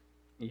Shandling,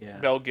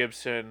 Mel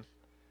Gibson.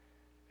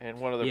 And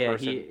one other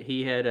person.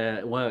 He had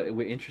a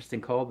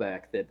interesting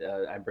callback that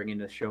I'm bringing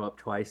the show up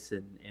twice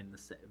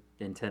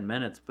in 10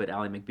 minutes. But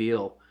Ally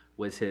McBeal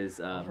was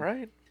his.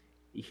 Right.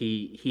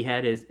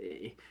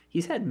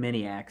 He's had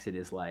many acts in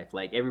his life.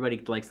 Like,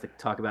 everybody likes to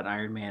talk about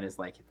Iron Man as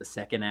like the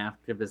second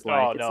act of his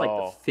life.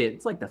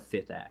 It's like the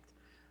fifth act.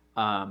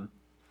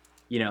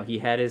 He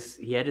had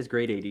his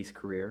great 80s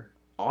career,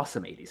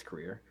 awesome 80s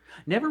career.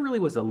 Never really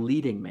was a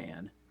leading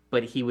man.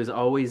 But he was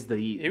always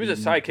he was a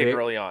sidekick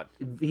early on.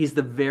 He's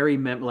the very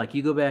like,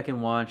 you go back and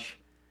watch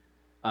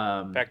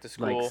Back to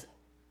School.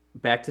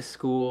 Back to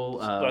School.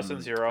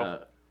 Lesson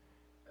Zero.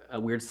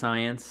 Weird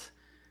Science.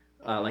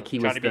 Like, he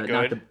Johnny was B.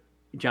 Good.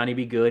 Johnny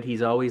B. Good.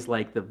 He's always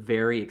like the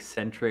very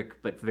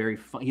eccentric but very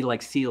fun. He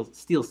likes steal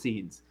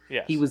scenes.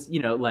 Yes. He was,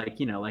 like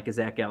a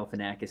Zach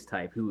Galifianakis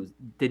type who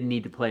didn't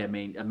need to play a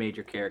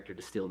major character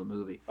to steal the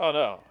movie. Oh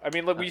no! I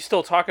mean, we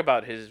still talk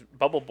about his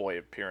Bubble Boy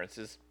appearance.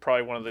 Is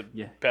probably one of the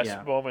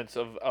best moments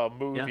of a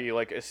movie,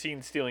 like a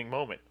scene-stealing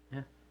moment.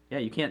 Yeah.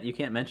 You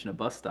can't mention a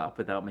bus stop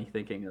without me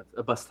thinking of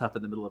a bus stop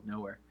in the middle of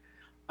nowhere.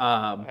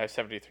 I have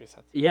 73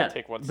 cents. Yeah,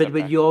 Take one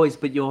but you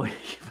always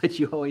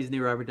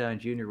knew Robert Downey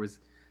Jr. was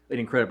an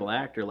incredible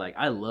actor. Like,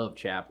 I love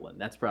Chaplin.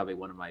 That's probably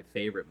one of my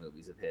favorite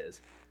movies of his.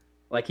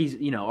 Like, he's,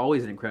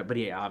 always an incredible, but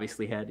he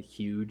obviously had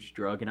huge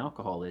drug and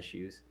alcohol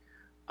issues.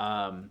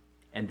 And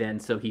then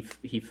so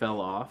he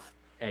fell off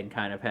and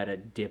kind of had a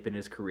dip in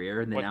his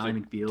career. And then Ally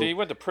McBeal. He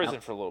went to prison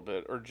for a little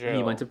bit, or jail.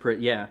 He went to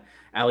prison, yeah.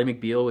 Ally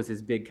McBeal was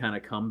his big kind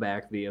of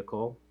comeback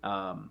vehicle.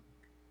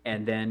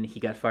 And then he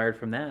got fired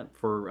from that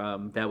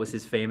that was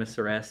his famous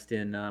arrest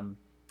in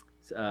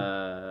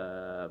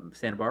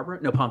Santa Barbara?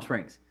 No, Palm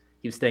Springs.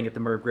 He was staying at the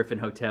Merv Griffin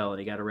Hotel, and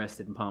he got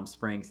arrested in Palm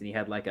Springs, and he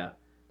had like a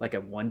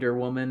Wonder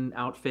Woman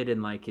outfit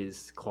in like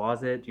his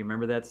closet. Do you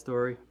remember that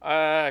story?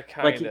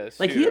 Kind of.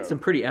 Like, he had some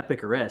pretty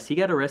epic arrests. He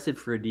got arrested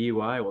for a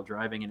DUI while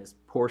driving in his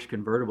Porsche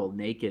convertible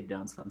naked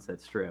down Sunset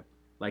Strip.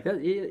 Like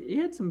that, he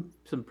had some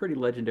pretty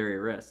legendary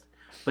arrests.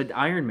 But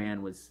Iron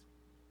Man was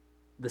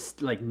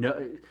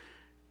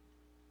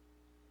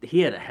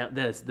he had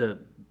the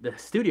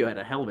studio had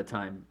a hell of a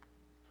time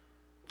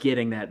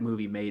getting that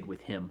movie made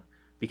with him,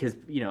 because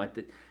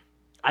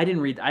I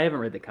haven't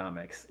read the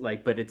comics,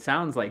 but it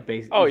sounds like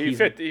basically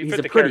he's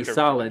a pretty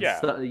solid,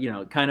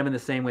 kind of in the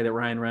same way that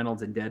Ryan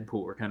Reynolds and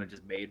Deadpool were kind of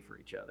just made for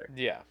each other.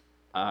 Yeah.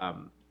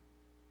 And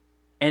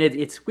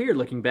it's weird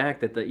looking back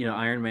that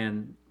Iron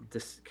Man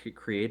just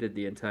created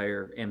the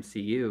entire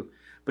MCU,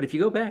 but if you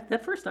go back,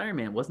 that first Iron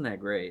Man wasn't that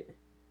great.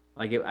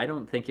 Like, I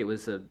don't think it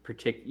was a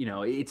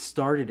particular, it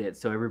started it,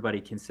 so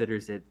everybody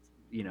considers it,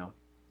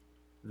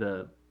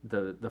 the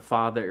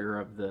father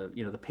of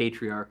the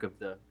patriarch of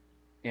the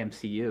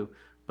MCU.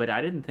 But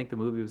I didn't think the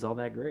movie was all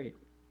that great.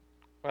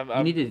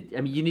 You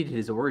needed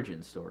his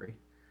origin story.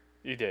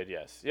 You did,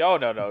 yes. Oh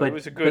no, but, it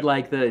was a good. But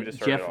like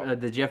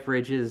the Jeff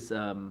Bridges,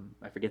 I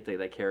forget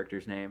that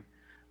character's name.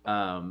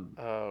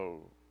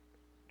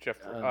 Jeff.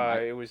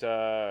 It was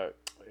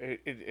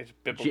it's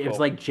biblical. It was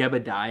like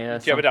Jebediah.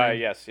 Jebediah,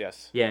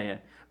 yes. Yeah.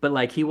 But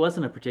like, he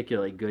wasn't a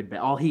particularly good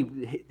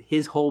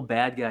his whole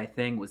bad guy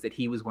thing was that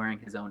he was wearing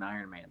his own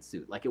Iron Man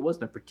suit. Like, it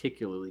wasn't a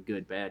particularly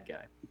good bad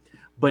guy,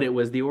 but it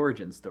was the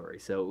origin story.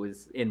 So it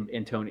was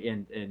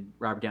and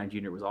Robert Downey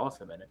Jr. was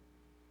awesome in it.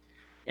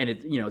 And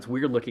it's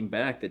weird looking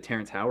back that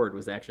Terrence Howard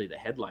was actually the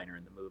headliner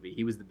in the movie.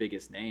 He was the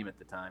biggest name at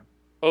the time.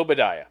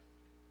 Obadiah.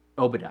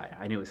 Obadiah.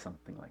 I knew it was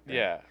something like that.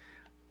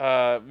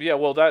 Yeah. Yeah.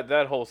 Well,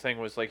 that whole thing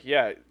was like,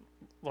 yeah,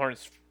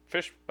 Lawrence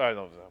Fish. I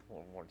don't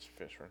know, Lawrence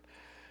Fishburne.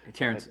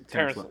 Terrence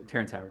Howard.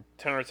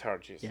 Terrence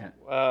Howard. Jeez. Yeah.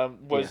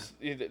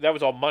 That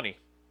was all money.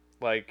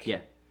 Like. Yeah.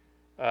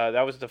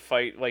 That was the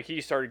fight. Like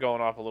he started going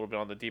off a little bit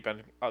on the deep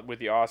end with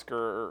the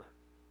Oscar.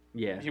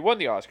 Yeah. He won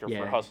the Oscar Yeah.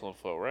 for Hustle and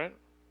Flow, right?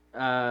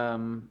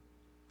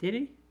 Did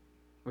he?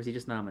 Or was he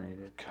just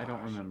nominated? Gosh, I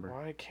don't remember.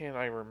 Why can't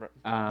I remember?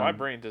 My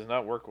brain does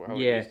not work how it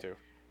used to.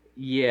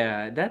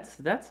 Yeah, that's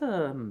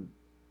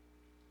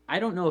I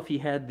don't know if he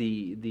had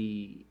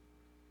the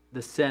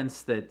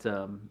sense that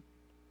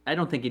I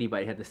don't think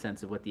anybody had the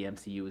sense of what the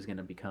MCU was going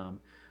to become,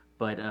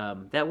 but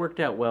that worked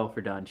out well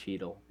for Don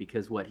Cheadle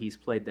because he's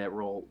played that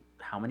role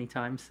how many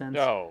times since?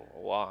 Oh, a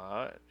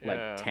lot. Like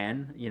Yeah.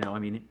 10. I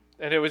mean.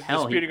 And it was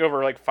disputing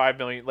over like $5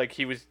 million. Like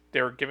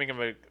they were giving him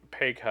a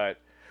pay cut,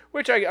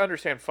 which I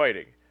understand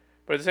fighting,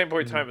 but at the same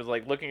point in time, it's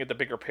like looking at the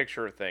bigger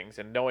picture of things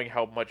and knowing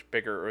how much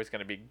bigger it was going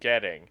to be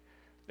getting.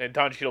 And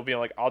Don Cheadle being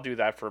like, "I'll do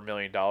that for $1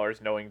 million,"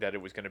 knowing that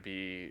it was going to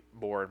be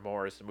more and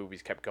more as the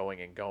movies kept going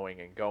and going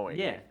and going.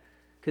 Yeah,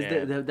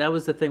 because that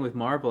was the thing with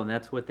Marvel, and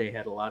that's what they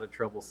had a lot of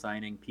trouble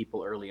signing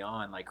people early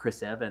on. Like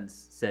Chris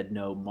Evans said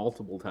no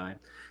multiple times,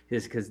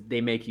 is because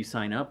they make you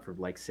sign up for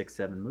like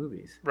 6-7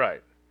 movies.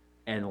 Right.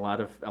 And a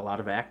lot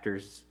of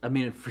actors. I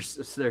mean,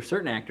 there are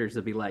certain actors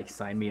that be like,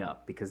 "Sign me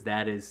up," because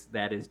that is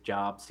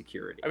job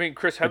security. I mean,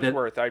 Chris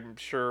Hemsworth, I'm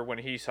sure when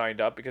he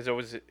signed up, because it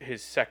was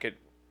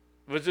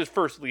his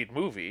first lead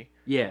movie.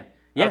 Yeah.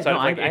 No,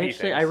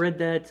 I read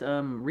that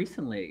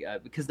recently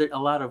because a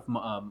lot of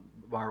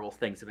Marvel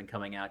things have been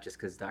coming out just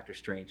because Doctor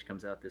Strange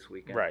comes out this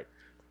weekend. Right.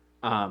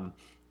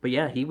 But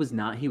yeah, he was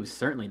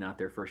certainly not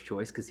their first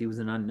choice because he was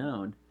an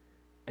unknown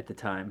at the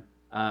time.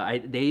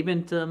 They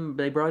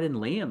brought in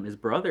Liam, his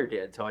brother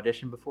did, to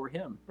audition before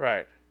him.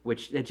 Right.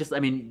 Which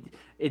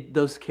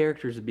those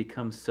characters have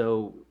become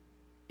so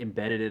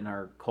embedded in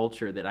our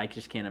culture that I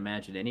just can't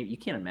imagine you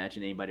can't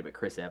imagine anybody but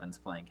Chris Evans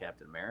playing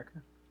Captain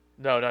America.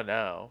 No, not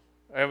now.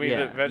 I mean,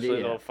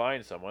 eventually they'll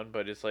find someone,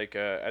 but it's like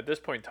at this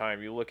point in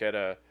time, you look at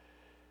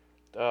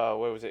what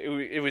was it?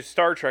 It was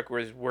Star Trek,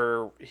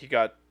 where he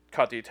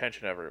caught the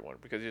attention of everyone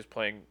because he was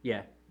playing he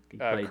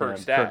played,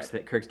 Kirk's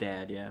dad. Kirk's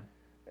dad, yeah.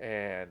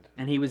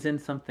 And he was in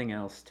something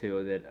else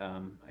too that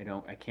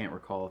I can't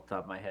recall off the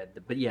top of my head.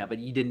 But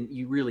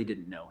you really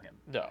didn't know him.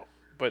 No,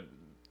 but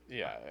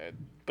yeah,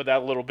 but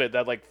that little bit,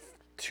 that like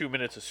 2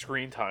 minutes of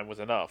screen time was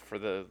enough for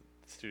the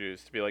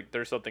studios to be like,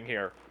 there's something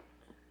here.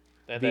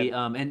 And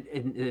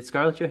and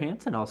Scarlett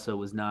Johansson also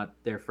was not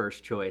their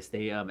first choice.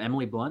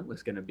 Emily Blunt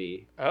was going to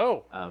be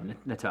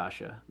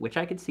Natasha, which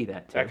I could see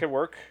that too. That could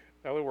work.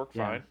 That would work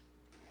fine.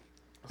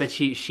 But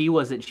she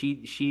wasn't.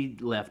 She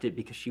left it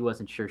because she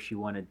wasn't sure she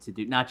wanted to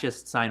do, not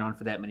just sign on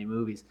for that many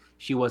movies.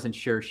 She wasn't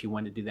sure she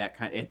wanted to do that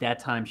kind. At that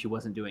time, she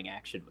wasn't doing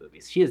action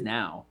movies. She is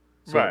now,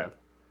 right?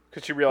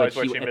 Because she realized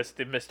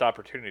she missed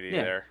opportunity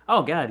there.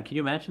 Oh God, can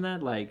you imagine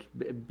that? Like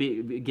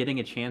getting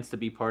a chance to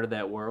be part of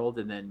that world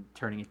and then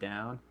turning it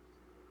down.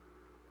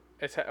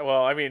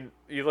 Well, I mean,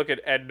 you look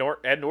at Ed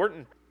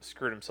Norton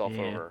screwed himself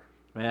over.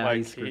 Yeah,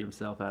 he screwed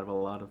himself out of a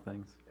lot of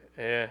things.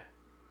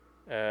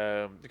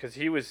 Yeah, because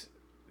he was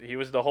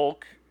the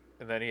Hulk,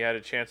 and then he had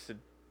a chance to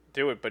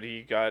do it, but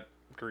he got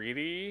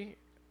greedy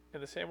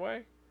in the same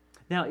way.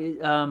 Now,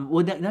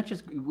 not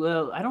just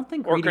I don't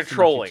think or greedy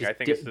controlling. So much, I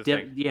think it's the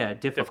thing. Yeah,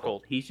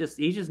 difficult. He's just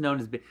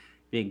known as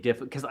being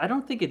difficult because I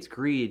don't think it's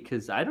greed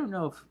because I don't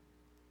know if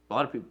a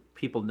lot of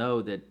people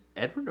know that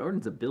Edward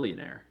Norton's a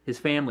billionaire. His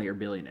family are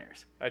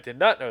billionaires. I did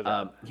not know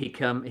that.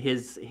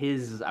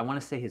 His I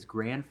want to say his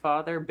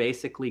grandfather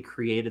basically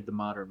created the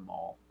modern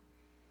mall.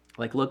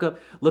 Like look up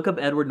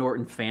Edward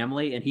Norton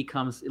family, and he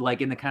comes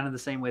like in the kind of the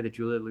same way that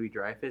Julia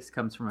Louis-Dreyfus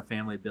comes from a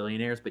family of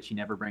billionaires, but she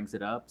never brings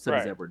it up. So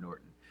does Edward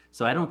Norton.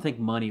 So I don't think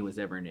money was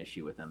ever an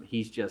issue with him.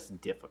 He's just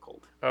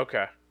difficult.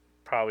 Okay,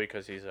 probably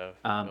because he's a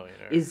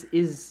billionaire.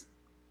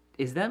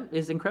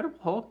 Is Incredible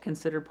Hulk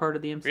considered part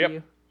of the MCU?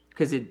 Yep.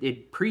 Because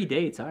it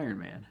predates Iron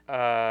Man.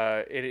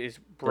 It is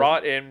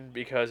brought in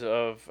because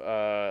of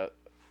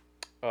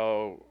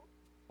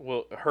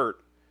Hurt.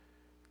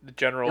 The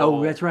general.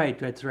 Oh, that's right.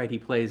 He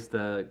plays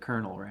the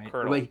colonel, right?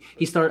 Colonel. I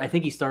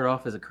think he started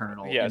off as a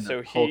colonel in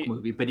the Hulk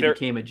movie, but he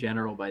became a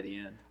general by the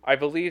end. I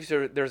believe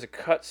there's a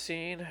cut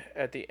scene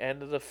at the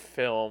end of the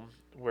film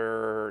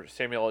where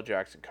Samuel L.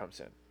 Jackson comes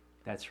in.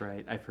 That's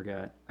right. I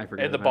forgot.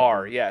 In the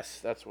bar, yes,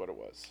 that's what it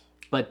was.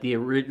 But the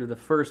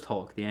first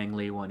Hulk, the Ang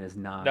Lee one, is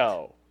not.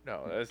 No,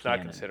 it's not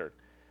considered.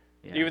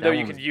 Yeah, even though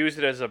you can use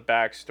it as a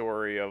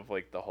backstory of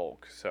like the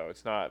Hulk, so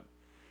it's not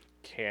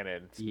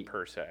canon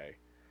per se.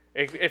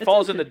 It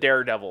falls in the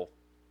Daredevil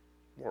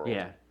world.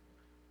 Yeah,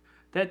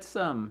 that's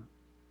you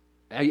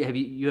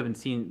haven't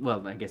seen?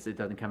 Well, I guess it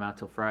doesn't come out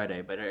till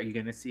Friday. But are you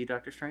going to see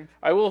Doctor Strange?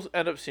 I will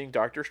end up seeing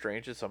Doctor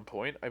Strange at some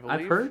point. I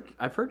believe.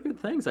 I've heard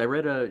good things. I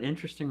read an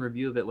interesting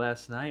review of it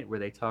last night where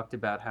they talked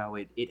about how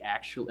it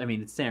actually. I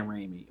mean, it's Sam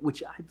Raimi,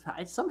 which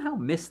I somehow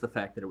missed the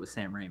fact that it was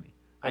Sam Raimi.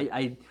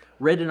 I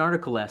read an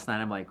article last night.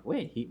 I'm like,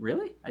 wait, he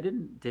really? I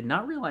did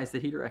not realize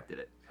that he directed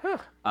it. Huh.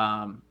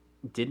 I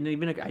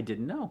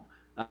didn't know.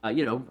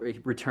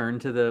 Return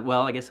to the,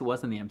 well, I guess it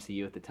wasn't the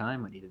MCU at the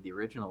time when he did the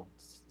original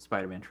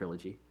Spider-Man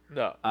trilogy.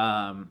 No.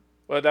 Um,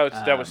 Well, that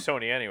was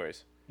Sony,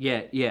 anyways.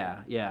 yeah.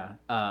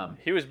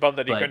 He was bummed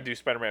that he but- couldn't do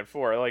Spider-Man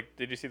 4. Like,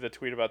 did you see the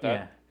tweet about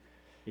that?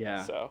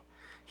 Yeah. So,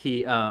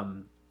 He,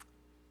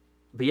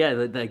 but yeah,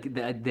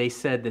 they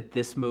said that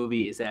this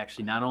movie is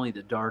actually not only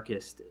the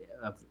darkest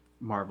of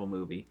Marvel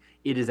movie,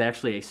 it is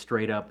actually a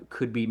straight up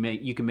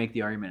you can make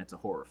the argument it's a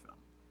horror film.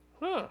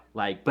 huh.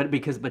 Like, but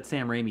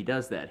Sam Raimi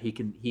does that. He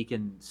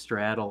can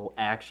straddle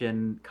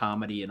action,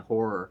 comedy, and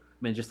horror. I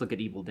mean, just look at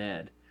Evil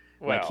Dead.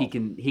 Like Well.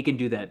 he can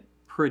do that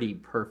pretty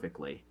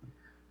perfectly.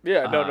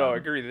 Yeah, no, I Um,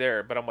 agree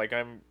there. But I'm like,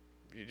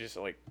 you just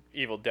like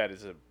Evil Dead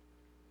is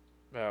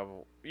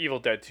Evil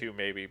Dead 2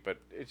 maybe, but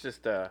it's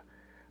just I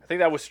think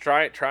that was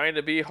trying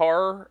to be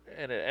horror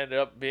and it ended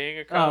up being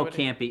a Oh, comedy.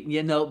 campy.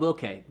 Yeah, no,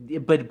 okay.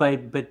 But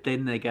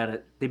then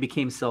they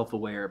became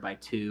self-aware by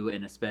 2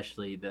 and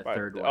especially the But-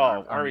 third one.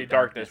 Army of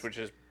Darkness, which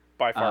is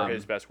by far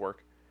his Um, best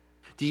work.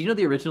 Did you know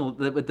the original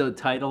the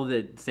title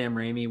that Sam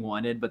Raimi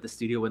wanted, but the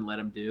studio wouldn't let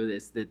him do,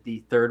 is that the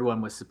third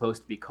one was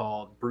supposed to be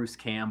called Bruce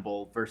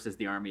Campbell versus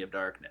the Army of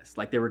Darkness.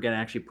 Like they were going to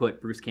actually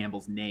put Bruce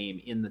Campbell's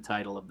name in the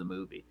title of the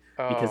movie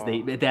because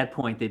Oh. at that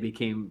point they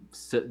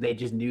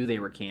just knew they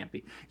were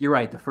campy. You're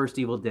right. The first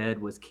Evil Dead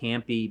was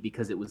campy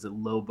because it was a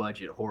low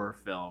budget horror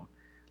film.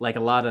 Like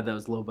a lot of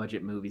those low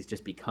budget movies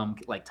just become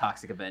like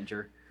Toxic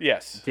Avenger.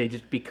 Yes. They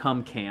just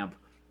become camp,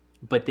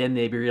 but then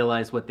they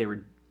realized what they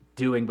were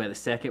doing by the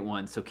second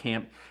one. So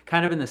camp,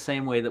 kind of in the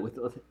same way that with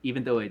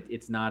even though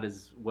it's not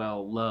as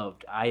well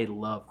loved, I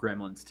love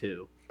Gremlins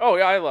too. Oh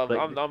yeah, I love. But-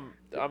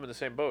 I'm in the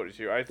same boat as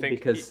you. I think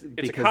because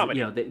it's a comedy.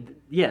 you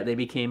know they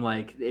became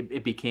like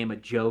it became a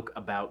joke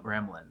about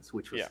Gremlins,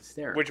 which was Yeah,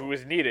 hysterical. which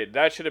was needed.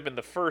 That should have been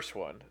the first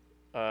one,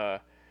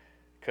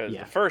 because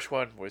Yeah. the first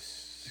one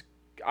was.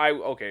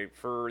 Okay,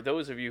 for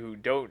those of you who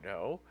don't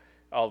know,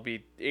 I'll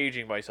be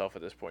aging myself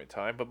at this point in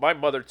time, but my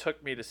mother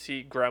took me to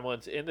see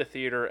Gremlins in the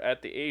theater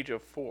at the age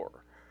of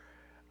 4.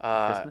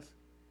 Christmas.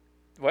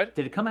 What?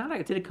 Did it come out?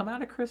 Did it come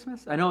out at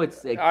Christmas? I know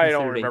it's I don't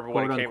considered remember a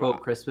when it quote came unquote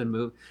out. Christmas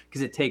movie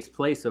because it takes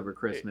place over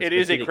Christmas. It but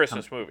is a did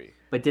Christmas movie.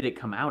 But did it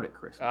come out at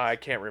Christmas? I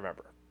can't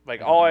remember.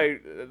 Like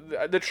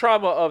Mm-hmm. the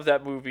trauma of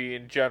that movie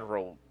in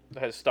general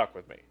has stuck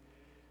with me.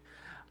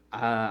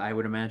 I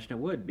would imagine it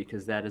would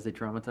because that is a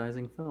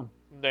traumatizing film.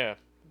 Yeah,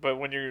 but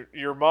when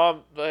your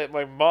mom,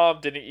 my mom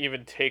didn't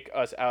even take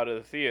us out of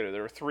the theater.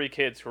 There were 3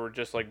 kids who were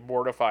just like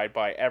mortified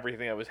by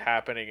everything that was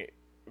happening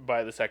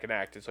by the second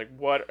act. It's like,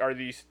 what are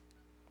these?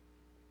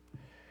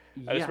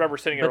 I just remember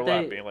sitting in her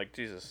lap being like,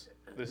 Jesus,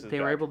 this is. They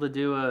were bad. able to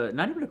do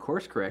not even a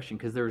course correction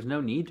because there was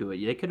no need to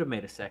it. They could have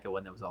made a second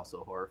one that was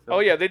also a horror film. Oh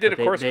yeah, they did But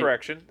a course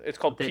correction. It's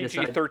called they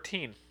decided-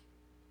 PG-13.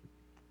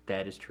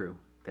 That is true.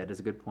 That is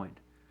a good point.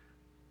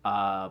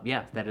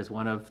 Yeah, that is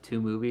one of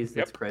 2 movies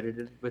that's Yep.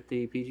 credited with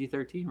the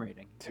PG-13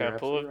 rating. You're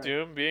Temple of absolutely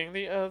right. Doom being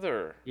the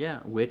other. Yeah,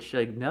 which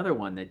another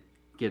one that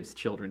gives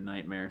children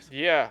nightmares.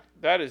 Yeah,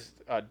 that is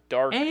a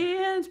dark.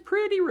 And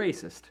pretty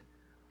racist.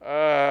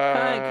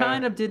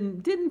 Kind of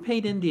didn't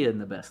paint India in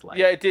the best light.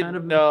 Yeah, it didn't. Kind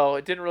of, No,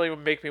 it didn't really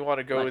make me want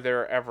to go Like-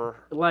 there ever.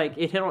 Like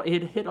it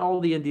hit all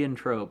the Indian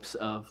tropes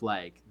of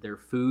like their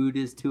food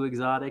is too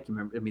exotic. You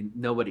remember? I mean,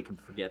 nobody can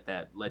forget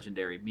that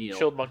legendary meal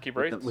Chilled monkey with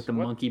brains the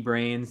What? monkey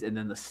brains and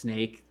then the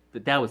snake.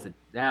 That was the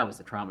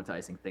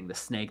traumatizing thing. The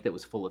snake that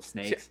was full of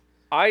snakes.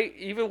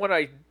 Even when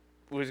I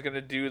was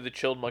gonna do the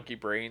chilled monkey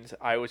brains,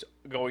 I was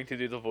going to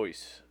do the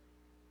voice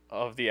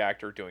of the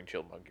actor doing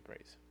chilled monkey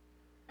brains.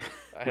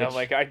 And I'm Which-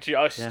 like, I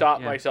just yeah,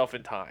 stopped yeah. myself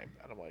in time,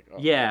 and I'm like, oh.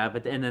 Yeah,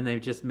 and then they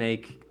just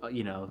make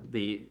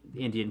the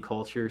Indian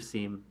culture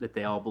seem that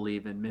they all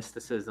believe in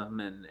mysticism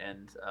and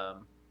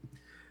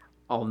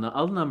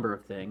a number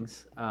of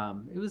things.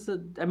 It was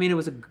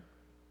a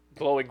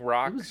glowing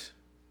rocks.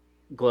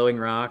 glowing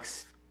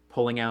rocks,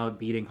 pulling out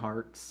beating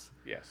hearts.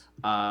 Yes.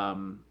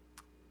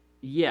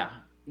 Yeah,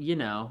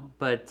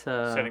 but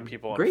Setting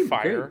people on great,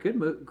 fire.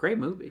 Great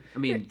movie. I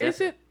mean,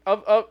 Is it?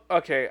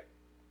 Okay.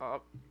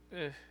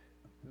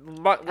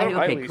 One of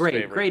my least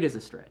favorite. Great is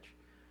a stretch.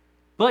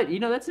 But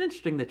that's an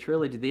interesting. The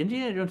trilogy, the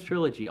Indiana Jones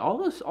trilogy,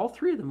 all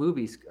 3 of the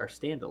movies are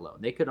standalone.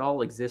 They could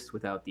all exist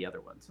without the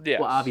other ones. Yes.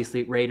 Well,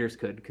 obviously Raiders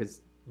could,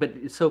 but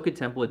so could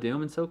Temple of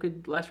Doom, and so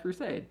could Last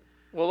Crusade.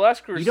 Well,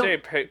 Last don't-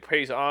 Crusade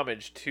pays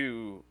homage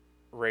to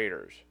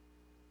Raiders.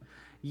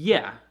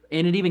 Yeah,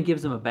 and it even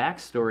gives them a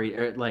backstory,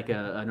 or like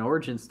an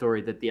origin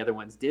story that the other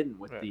ones didn't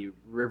with Yeah. the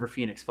River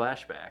Phoenix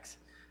flashbacks.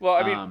 Well,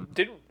 I mean, Um,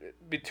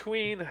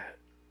 between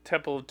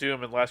Temple of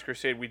Doom and Last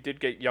Crusade, we did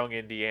get young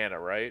Indiana,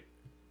 right?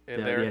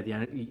 In there.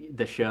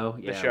 The show.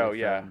 The show, with,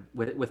 yeah.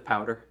 With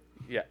Powder.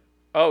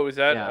 Oh, is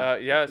that? Yeah.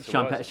 Yes. it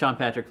was. Sean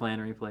Patrick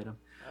Flannery played him.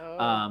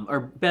 Oh. Or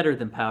better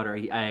than Powder.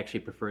 I actually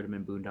preferred him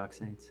in Boondock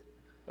Saints.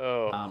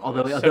 Oh,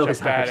 Although such a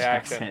his bad Irish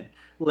accent.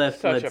 left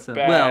Such led a some,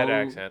 bad well,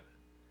 accent.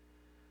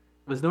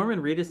 Was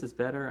Norman Reedus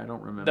better? I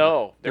don't remember.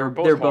 No, they were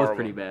both they're both horrible.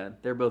 pretty bad.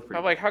 They're both pretty.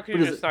 I'm like, bad. how can What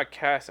you is just not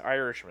cast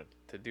Irishman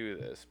to do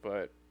this?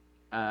 But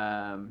it?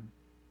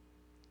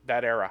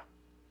 that era,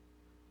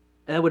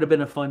 That would have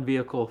been a fun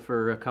vehicle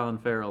for Colin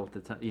Farrell at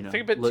the time. I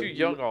think a bit too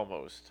young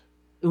almost.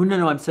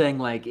 No, I'm saying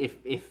like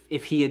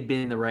if he had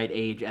been the right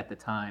age at the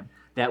time,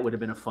 that would have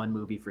been a fun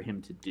movie for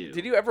him to do.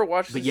 Did you ever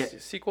watch the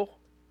yet- sequel?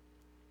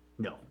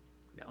 No,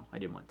 I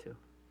didn't want to.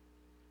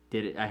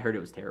 Did it? I heard it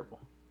was terrible.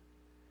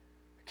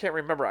 I can't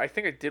remember. I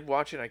think I did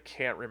watch it. And I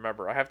can't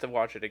remember. I have to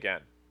watch it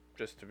again,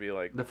 just to be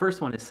like. The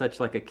first one is such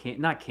like a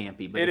not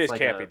campy, but It it's is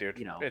like campy, a, dude.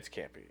 You know, It's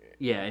campy.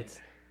 yeah,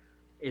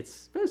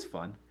 it was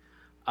fun.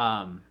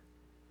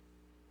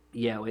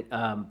 Yeah,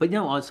 but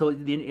no. Also,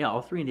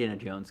 all three Indiana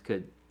Jones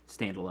could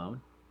stand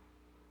alone.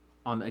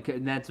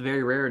 And that's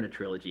very rare in a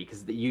trilogy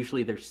because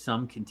usually there's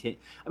some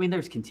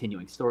there's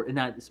continuing story, and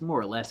it's more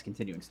or less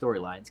continuing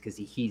storylines because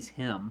he's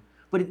him.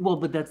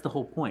 But that's the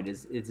whole point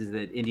is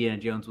that Indiana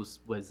Jones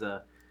was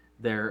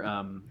their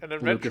An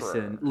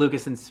adventurer.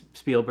 Lucas and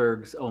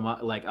Spielberg's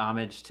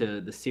homage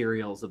to the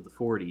serials of the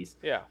 40s.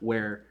 Yeah.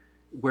 Where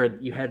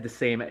you had the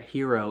same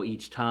hero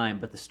each time,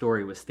 but the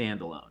story was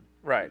standalone.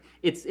 Right.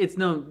 It's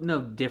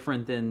no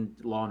different than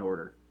Law and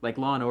Order. Like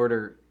Law and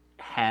Order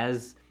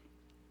has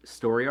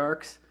story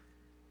arcs,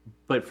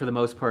 but for the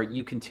most part,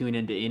 you can tune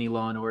into any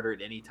Law and Order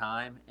at any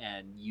time,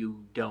 and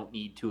you don't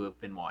need to have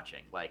been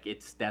watching. Like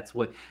that's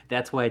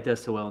why it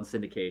does so well in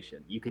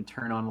syndication. You can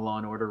turn on Law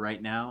and Order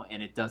right now,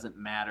 and it doesn't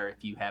matter if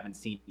you haven't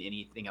seen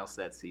anything else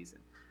that season.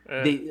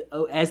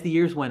 As the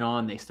years went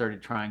on, they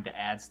started trying to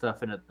add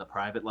stuff into the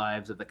private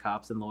lives of the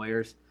cops and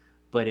lawyers,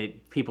 but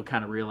people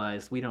kind of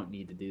realized we don't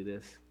need to do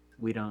this.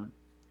 We don't.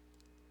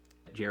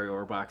 Jerry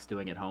Orbach's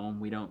doing at home.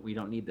 We don't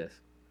need this.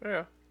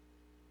 Yeah.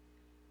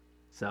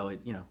 So it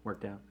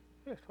worked out.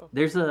 Yeah, cool.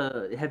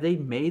 Have they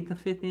made the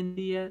fifth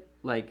Indy yet?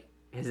 Like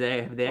have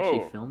they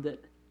actually filmed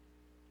it?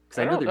 Because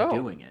I know they're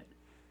doing it.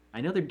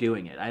 I know they're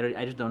doing it.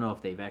 I just don't know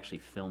if they've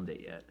actually filmed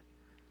it yet.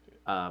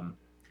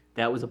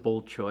 That was a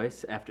bold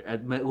choice.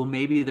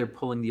 Maybe they're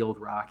pulling the old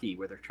Rocky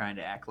where they're trying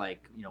to act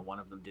like one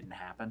of them didn't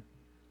happen.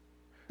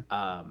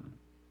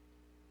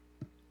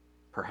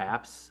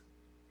 Perhaps,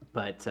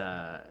 but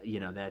that.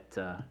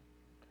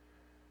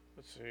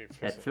 Let's see.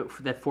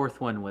 That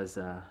fourth one was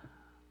a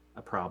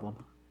problem.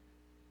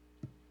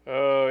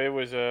 Oh, it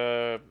was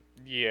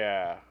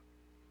yeah.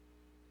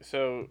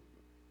 So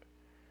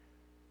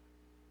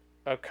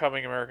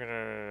upcoming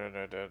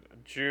American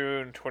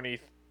June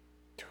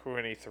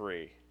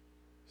 2023.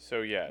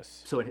 So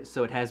yes. So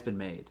it has been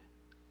made.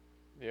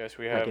 Yes,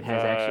 we have it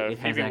has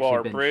Phoebe actually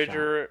Waller been Bridge.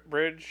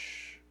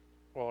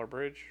 Waller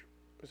Bridge.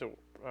 Is it?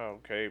 Oh,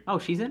 okay. Oh,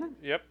 she's in it.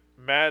 Yep.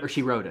 Mads. Or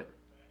she wrote it.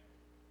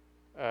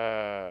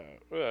 Well,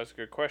 that's a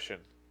good question.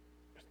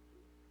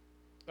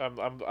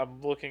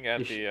 I'm looking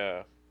at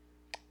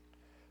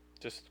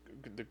just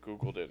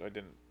Googled it. I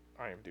didn't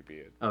IMDb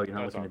it. Oh, you're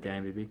not looking at the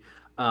IMDb.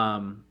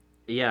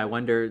 Yeah, I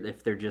wonder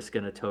if they're just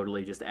gonna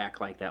totally just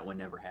act like that one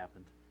never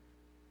happened.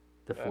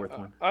 The fourth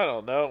one. I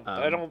don't know.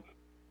 I don't.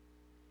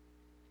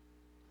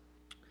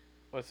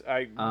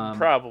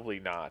 Probably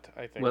not.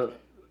 I think.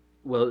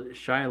 Well,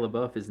 Shia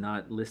LaBeouf is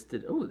not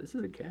listed. Oh, this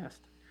is a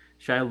cast.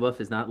 Shia LaBeouf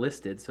is not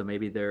listed, so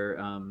maybe they're.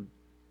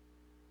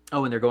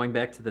 Oh, and they're going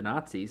back to the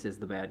Nazis as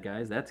the bad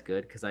guys. That's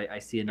good because I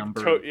see a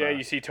number.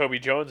 You see Toby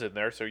Jones in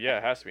there, so yeah,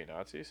 it has to be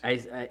Nazis. I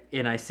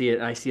see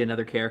it. I see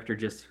another character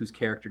whose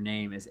character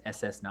name is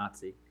SS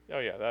Nazi. Oh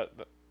yeah, that.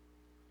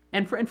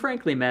 And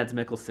frankly, Mads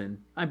Mikkelsen,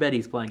 I bet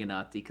he's playing a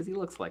Nazi because he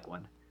looks like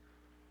one.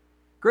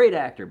 Great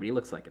actor, but he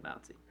looks like a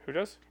Nazi. Who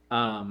does?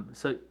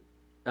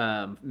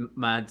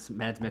 Mads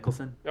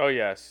Mikkelsen. Oh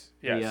yes.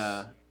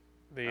 The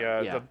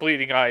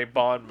bleeding eye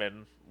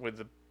Bondman with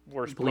the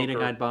worst.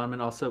 Bleeding-eyed Bondman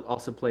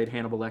also played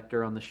Hannibal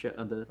Lecter on the show,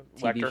 TV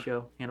Lecter?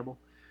 show Hannibal.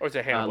 Oh, it's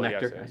a Hannibal.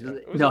 Lecter.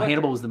 Yes. No,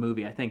 Hannibal was the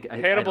movie. I think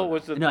Hannibal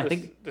was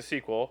the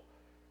sequel.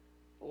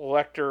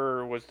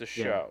 Lecter was the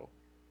show.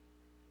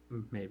 Yeah.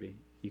 Maybe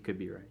you could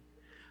be right.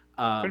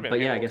 But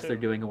yeah, I guess they're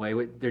doing away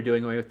with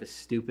the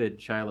stupid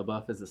Shia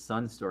LaBeouf as the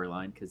son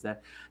storyline because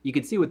that you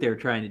could see what they were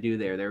trying to do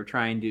there. They were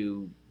trying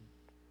to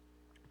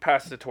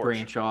pass the torch,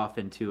 branch off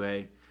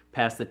into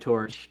pass the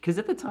torch because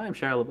at the time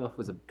Shia LaBeouf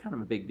was kind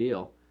of a big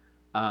deal,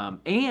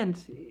 and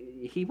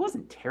he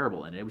wasn't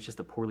terrible in it. It was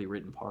just a poorly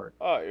written part.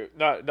 Oh,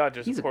 not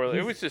just poorly.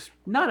 It was just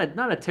not a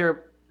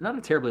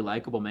terribly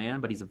likable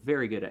man, but he's a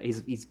very good.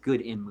 He's good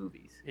in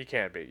movies. He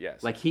can be,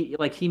 yes. He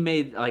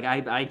made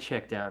I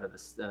checked out of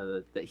this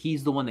that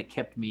he's the one that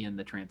kept me in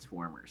the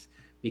Transformers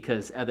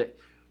because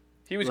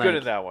he was good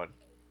in that one.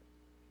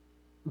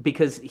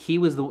 Because he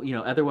was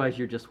otherwise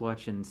you're just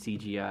watching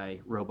CGI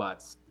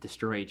robots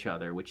destroy each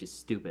other, which is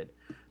stupid.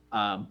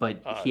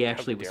 But he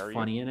actually was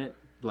funny in it.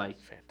 Like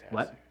fantastic.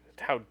 What?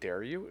 How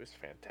dare you? It was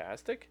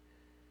fantastic.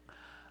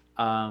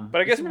 But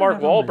I guess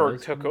Mark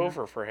Wahlberg took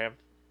over for him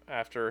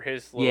after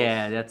his.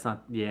 Yeah, that's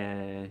not.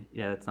 Yeah,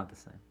 that's not the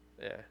same.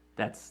 Yeah.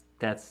 That's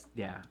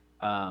yeah.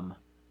 Not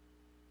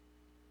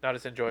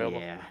as enjoyable.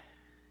 Yeah.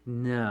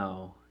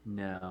 No.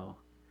 Yeah.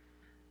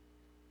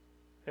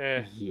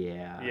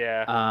 Yeah.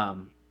 Yeah.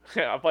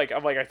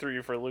 I threw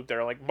you for a loop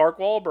there. Like Mark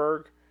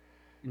Wahlberg.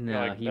 You're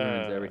No, like, he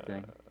ruins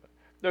everything.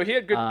 No, he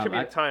had good I,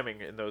 comedic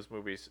timing in those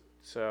movies.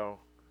 So,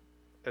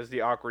 as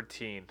the awkward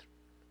teen.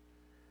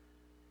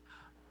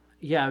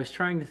 yeah, I was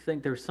trying to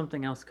think. There was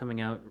something else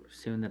coming out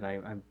soon that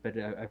I've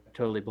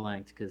totally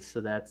blanked.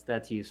 So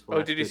that's useful. Oh,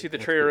 That's did you good. see the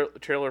That's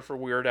good. trailer for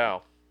Weird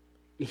Al?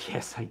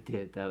 Yes, I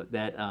did. Though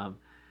that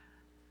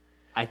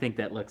I think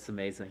that looks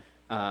amazing.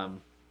 Just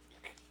Kind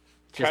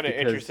of because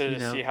interested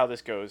to see how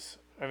this goes.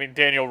 I mean,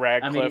 Daniel I mean,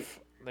 Radcliffe.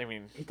 I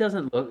mean, it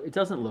doesn't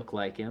look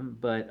like him,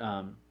 but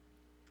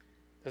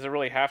does it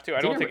really have to?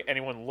 I don't Daniel, think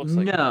anyone looks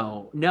like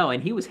him. no,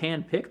 and he was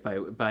handpicked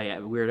by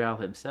Weird Al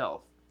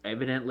himself.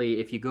 Evidently,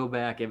 if you go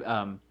back,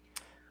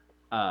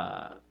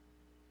 uh,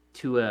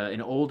 to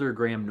an older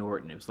Graham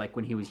Norton. It was like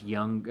when he was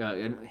young,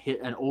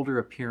 an older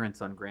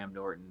appearance on Graham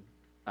Norton's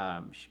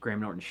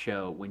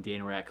show when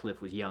Daniel Radcliffe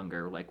was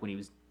younger, like when he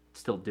was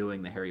still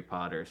doing the Harry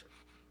Potters.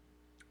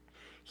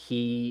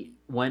 He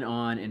went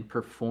on and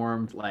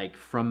performed like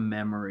from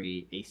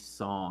memory a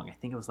song. I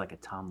think it was like a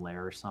Tom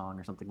Lehrer song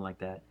or something like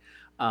that.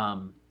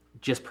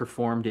 Just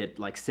performed it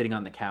like sitting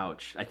on the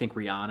couch. I think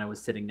Rihanna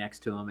was sitting next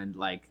to him, and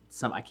like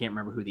I can't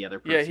remember who the other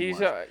person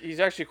Yeah, he's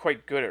actually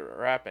quite good at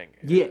rapping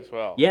yeah, as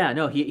well. yeah.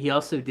 No, he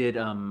also did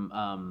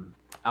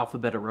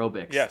Alphabet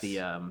Aerobics, Yes.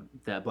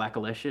 The Black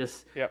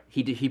Alicious. Yep.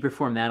 He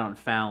performed that on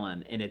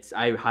Fallon, and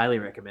I highly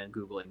recommend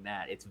googling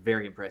that. It's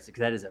very impressive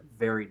because that is a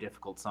very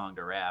difficult song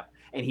to rap,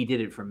 and he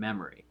did it from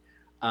memory.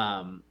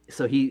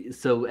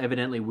 So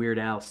evidently Weird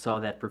Al saw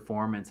that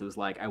performance. It was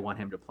like, I want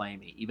him to play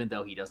me, even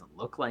though he doesn't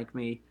look like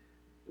me.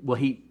 Well,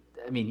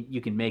 I mean,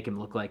 you can make him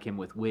look like him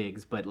with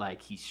wigs, but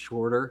like he's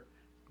shorter.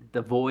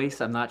 The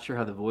voice, I'm not sure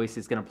how the voice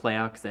is going to play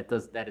out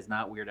because that is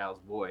not Weird Al's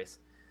voice.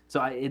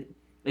 So it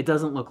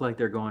doesn't look like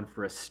they're going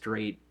for a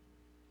straight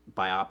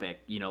biopic,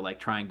 like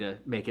trying to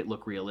make it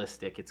look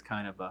realistic. It's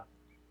kind of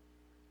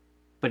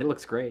but it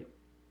looks great.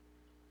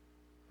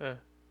 No,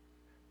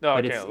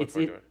 But I can't look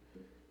forward to it.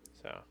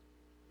 So,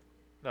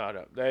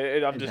 no.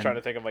 I'm just trying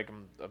to think.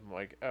 I'm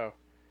like, oh,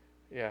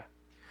 yeah.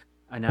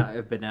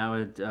 But now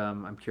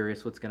I'm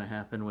curious what's going to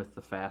happen with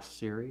the Fast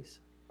series.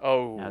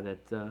 Oh, Now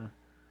that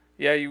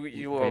yeah.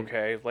 You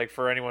okay? Like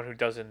for anyone who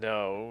doesn't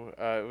know,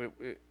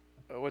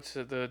 what's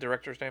the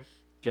director's name?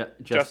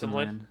 Justin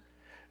Lin.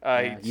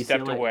 He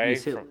stepped away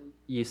from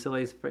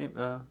UCLA's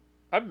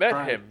I met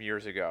Pride. him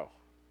years ago.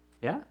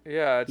 Yeah.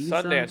 Yeah, at He's,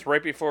 Sundance,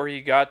 right before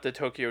he got the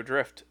Tokyo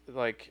Drift.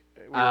 Like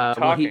we were Well,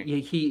 talking.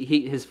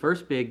 his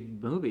first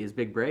big movie, his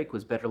big break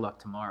was Better Luck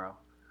Tomorrow,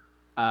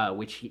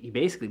 which he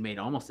basically made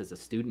almost as a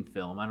student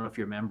film. I don't know if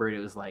you remember it. It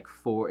was like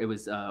all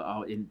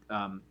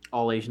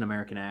Asian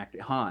American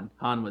actor.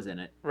 Han was in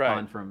it. Right.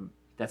 Han from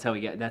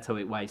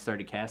why he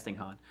started casting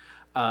Han.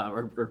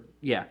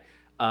 Yeah.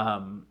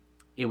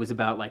 It was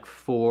about like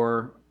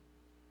four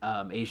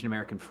Asian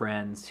American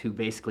friends who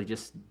basically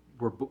just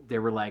they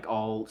were like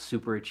all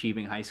super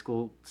achieving high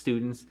school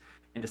students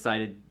and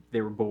decided they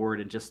were bored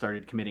and just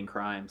started committing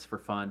crimes for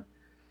fun.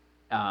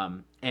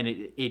 And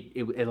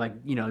it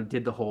like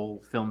did the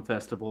whole film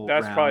festival.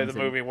 That's probably the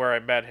and, movie where I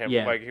met him.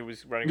 Yeah. Like he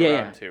was running yeah,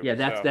 around too. yeah.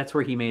 So, That's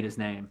where he made his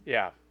name.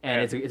 yeah. And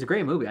it's a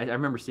great movie. I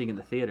remember seeing it in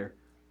the theater.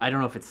 I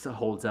don't know if it still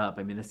holds up.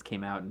 I mean, this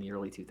came out in the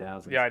early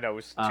 2000s. Yeah, I know. It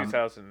was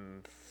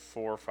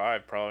 2004 or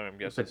 5 probably. I'm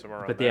guessing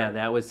somewhere around But there. yeah,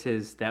 that was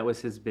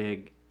his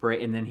big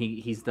break. And then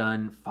he's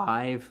done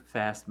 5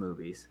 Fast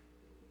movies.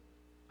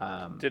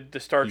 Did the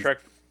Star Trek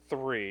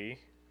 3?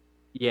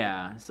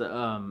 Yeah.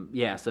 So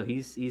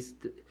he's.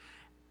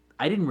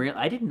 I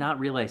did not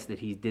realize that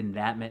he did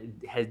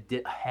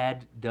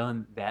had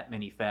done that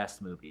many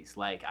Fast movies.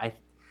 Like I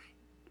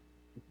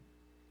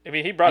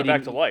mean, he brought it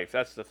back to life.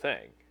 That's the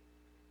thing.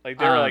 Like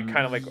they were like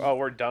kind of like, oh,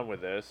 we're done with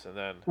this, and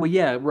then. Well,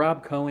 yeah,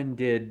 Rob Cohen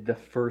did the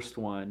first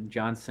one.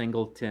 John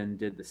Singleton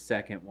did the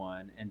second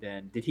one, and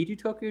then did he do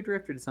Tokyo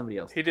Drift or did somebody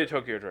else? He did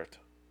Tokyo Drift.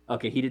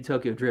 Okay, he did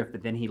Tokyo Drift,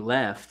 but then he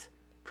left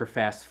for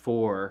Fast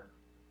 4,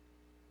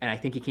 and I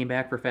think he came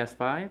back for Fast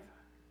 5.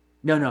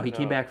 No, he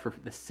came back for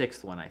the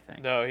 6th one, I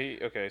think. No,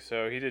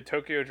 so he did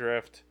Tokyo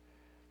Drift,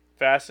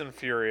 Fast and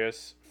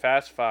Furious,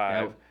 Fast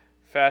 5, No.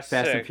 Fast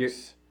Fast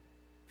 6.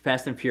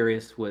 Fast and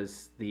Furious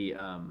was the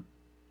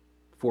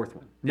 4th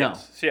one. No.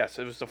 Yes,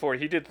 it was the 4th.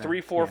 He did 3,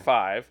 4, yeah.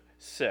 5,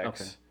 6.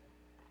 Okay.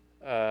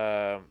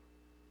 I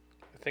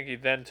think he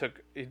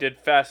did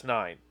Fast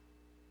 9.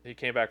 He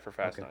came back for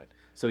Fast 9.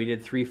 So he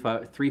did 3,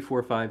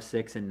 4, 5,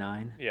 6, and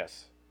 9?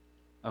 Yes.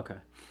 Okay.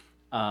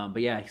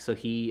 But yeah, so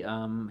he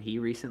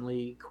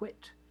recently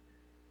quit,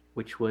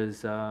 which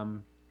was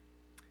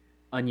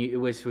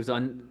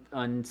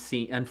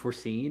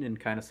unforeseen and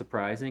kind of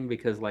surprising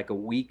because like a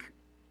week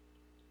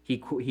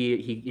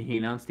he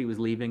announced he was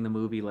leaving the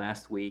movie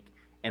last week,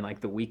 and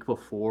like the week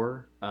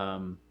before,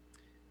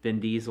 Vin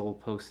Diesel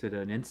posted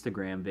an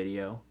Instagram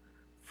video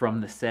from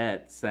the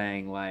set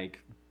saying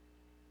like,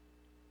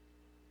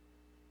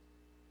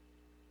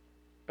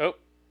 Oh,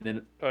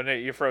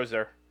 Nate, you froze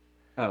there.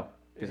 oh.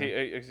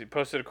 He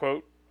posted a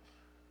quote.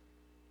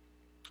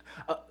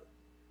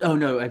 Oh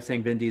no, I'm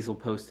saying Vin Diesel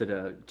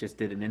just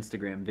did an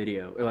Instagram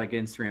video or like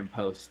Instagram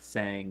post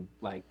saying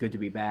like good to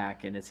be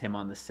back, and it's him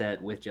on the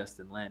set with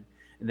Justin Lin.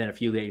 And then a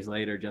few days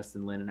later,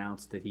 Justin Lin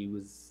announced that he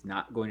was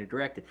not going to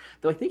direct it,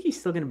 though I think he's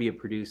still going to be a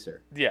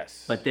producer.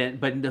 Yes.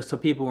 So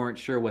people weren't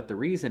sure what the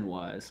reason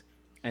was,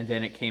 and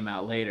then it came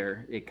out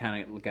later. It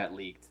kind of got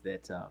leaked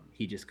that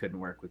he just couldn't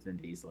work with Vin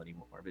Diesel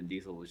anymore. Vin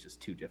Diesel was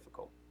just too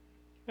difficult,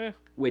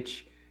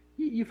 which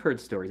you've heard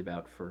stories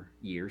about for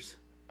years.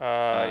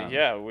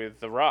 Yeah, with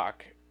The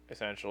Rock,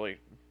 essentially.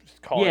 Just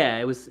yeah,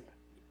 it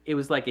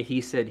was like a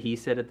he said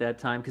at that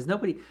time because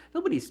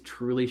nobody's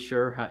truly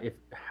sure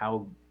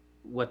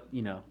what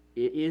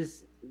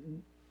is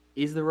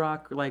The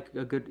Rock like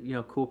a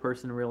good cool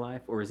person in real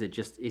life, or is it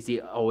just is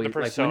he always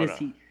like when is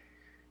he?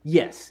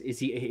 Yes, is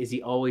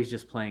he always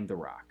just playing The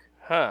Rock?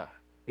 Huh.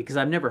 Because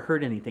I've never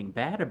heard anything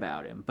bad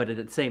about him, but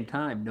at the same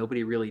time,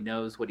 nobody really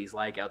knows what he's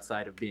like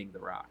outside of being The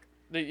Rock.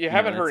 You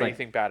haven't heard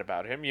anything bad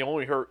about him. You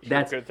only hear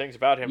good things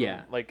about him.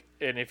 Yeah. Like,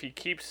 and if he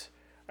keeps,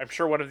 I'm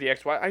sure one of the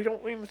ex-wife. I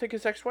don't even think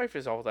his ex-wife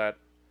is all that.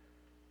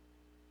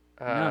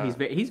 No,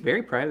 he's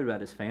very private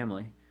about his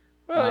family.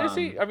 Well, is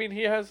he? I mean,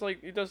 he has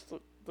he does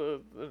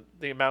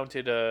the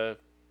mounted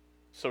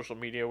social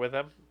media with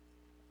them.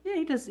 Yeah,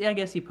 he does. Yeah, I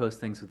guess he posts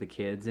things with the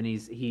kids, and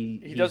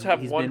he does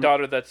have one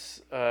daughter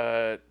that's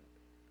I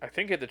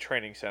think at the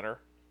training center.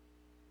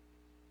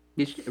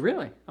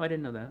 Really? Oh, I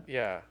didn't know that.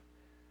 Yeah.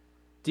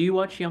 Do you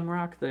watch Young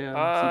Rock, the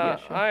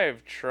CBS show?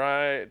 I've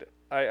tried.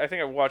 I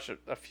think I watched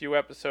a few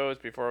episodes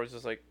before I was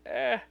just like,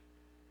 eh.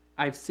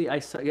 I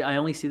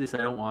only see this. I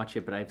don't watch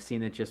it, but I've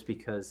seen it just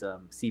because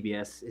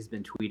CBS has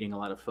been tweeting a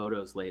lot of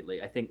photos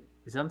lately. I think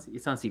it's on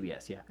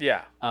CBS. Yeah.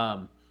 Yeah.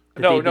 No,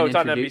 it's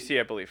on NBC,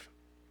 I believe,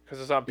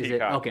 because it's on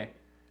Peacock. Okay.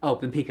 Oh,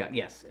 then Peacock.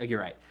 Yes,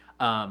 you're right.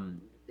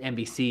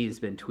 NBC has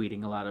been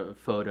tweeting a lot of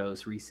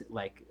photos in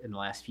the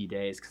last few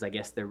days because I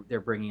guess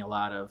they're bringing a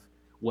lot of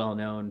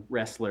well-known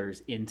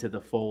wrestlers into the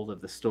fold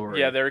of the story.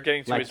 Yeah, they were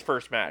getting to his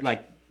first match.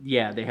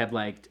 They have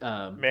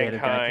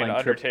Mankind,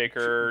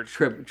 Undertaker,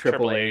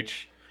 Triple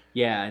H.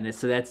 Yeah, and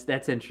so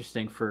that's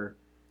interesting for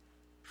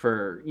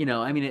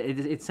I mean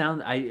it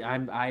sounds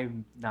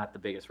I'm not the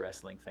biggest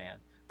wrestling fan,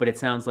 but it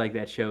sounds like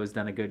that show has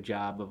done a good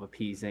job of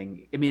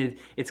appeasing. I mean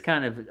it's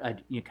kind of a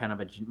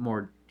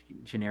more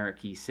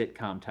generic-y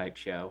sitcom type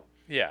show.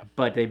 Yeah.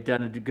 But they've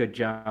done a good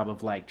job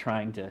of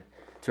trying to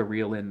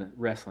reel in the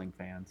wrestling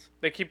fans.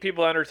 They keep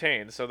people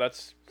entertained, so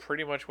that's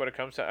pretty much what it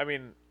comes to. I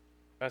mean,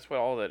 that's what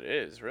all that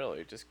is,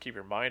 really. Just keep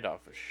your mind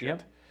off of shit.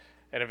 Yep.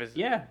 And if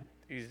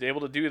he's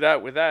able to do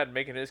that with that and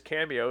making his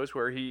cameos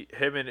where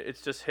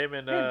it's just him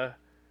and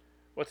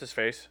what's his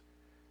face?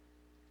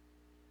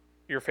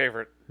 Your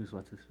favorite.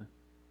 What's his face?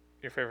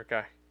 Your favorite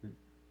guy.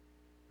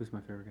 Who's my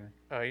favorite guy?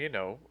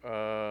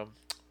 Oh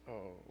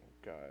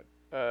God.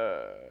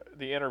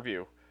 The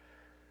Interview.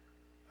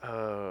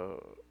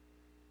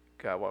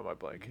 God, why am I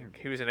blanking?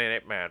 He was an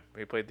Ant-Man.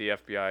 He played the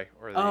FBI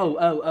or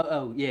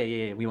the.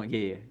 Yeah. We want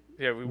yeah.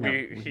 Yeah,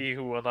 he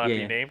who will not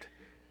be named.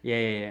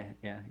 Yeah.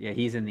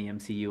 He's in the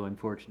MCU,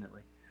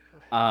 unfortunately.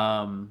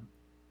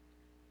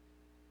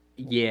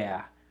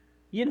 Yeah,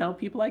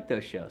 people like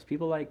those shows.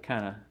 People like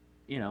kind of,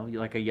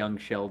 like a Young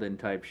Sheldon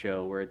type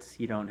show where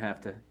you don't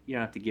have to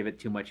give it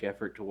too much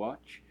effort to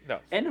watch. No.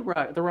 And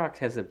The Rock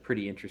has a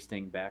pretty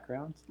interesting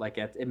background.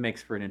 It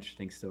makes for an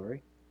interesting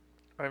story.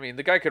 I mean,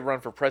 the guy could run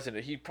for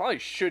president. He probably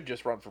should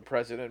just run for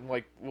president.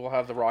 We'll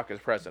have The Rock as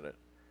president.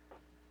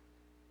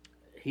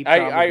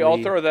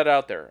 I'll throw that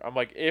out there. I'm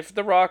like, if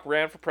The Rock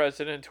ran for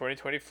president in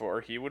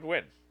 2024, he would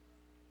win.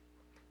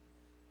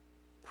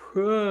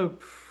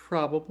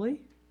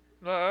 Probably.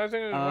 No, I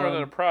think it's more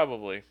than a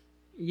probably.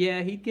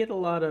 Yeah, he'd get a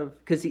lot of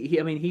because he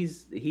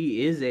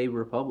is a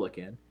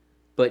Republican,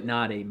 but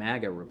not a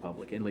MAGA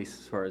Republican, at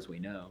least as far as we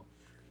know.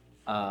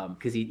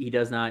 Because he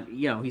does not,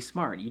 he's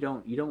smart. You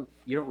don't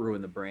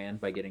ruin the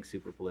brand by getting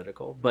super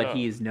political. But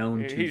he is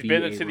known to. He's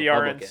been into the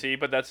RNC,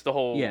 but that's the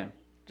whole. Yeah.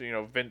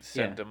 Vince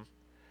sent him.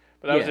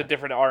 But that was a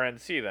different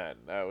RNC then.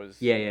 That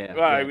was. Yeah.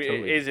 Well,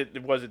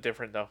 Totally. Was it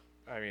different though?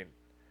 I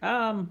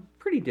mean.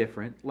 Pretty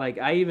different. Like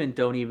I even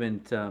don't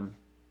even.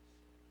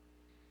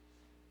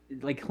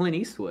 Like Clint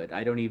Eastwood,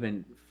 I don't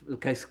even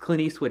because Clint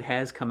Eastwood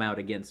has come out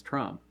against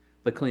Trump.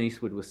 But Clint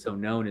Eastwood was so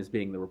known as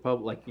being the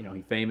Republican,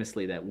 he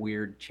famously that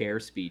weird chair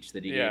speech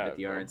that he gave at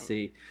the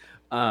RNC,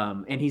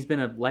 and he's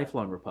been a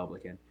lifelong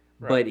Republican.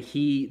 Right. But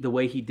the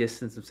way he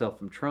distanced himself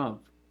from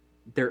Trump,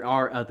 there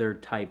are other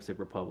types of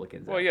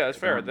Republicans. Well, yeah, that's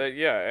fair.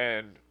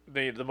 And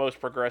the most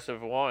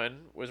progressive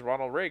one was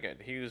Ronald Reagan.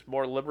 He was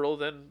more liberal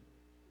than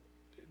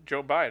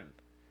Joe Biden,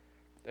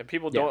 and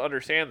people don't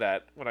understand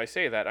that. When I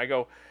say that, I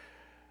go,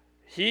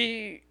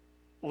 he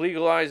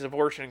legalized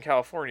abortion in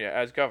California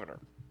as governor.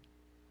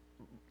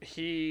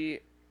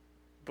 He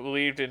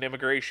believed in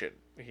immigration.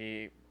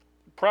 He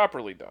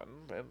properly done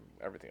and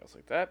everything else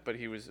like that, but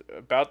he was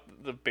about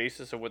the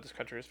basis of what this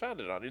country is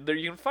founded on.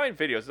 You can find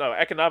videos. Now,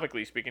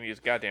 economically speaking, he's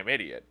a goddamn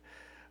idiot.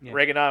 Yeah.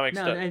 Reaganomics.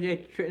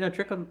 No,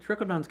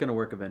 trickle down's going to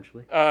work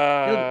eventually.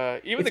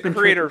 Even it's the been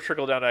creator of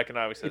trickle down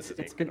economics says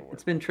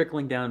it's been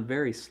trickling down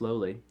very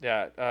slowly.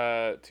 Yeah,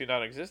 to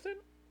non-existent.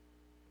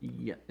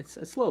 Yeah, it's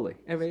slowly.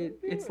 I mean,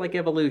 it's like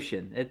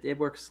evolution. It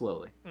works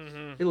slowly.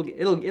 Mm-hmm.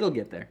 It'll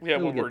get there. Yeah,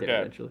 it'll when get we're there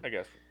dead, eventually. I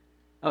guess.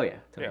 Oh yeah,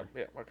 totally.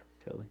 Yeah, okay.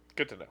 Totally.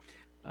 Good to know.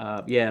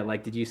 Yeah,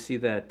 like did you see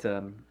that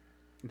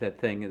that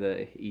thing,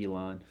 the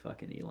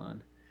fucking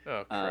Elon?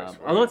 Oh, Chris.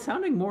 Although it's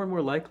sounding more and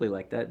more likely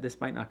like that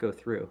this might not go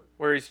through.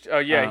 Where he's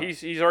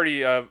he's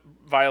already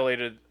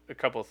violated a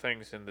couple of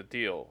things in the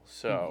deal.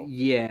 So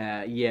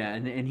yeah,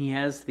 and he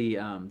has the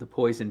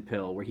poison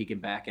pill where he can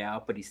back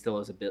out, but he still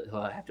has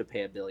he'll have to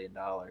pay $1 billion,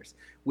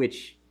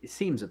 which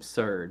seems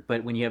absurd.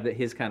 But when you have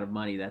his kind of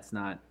money, that's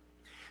not.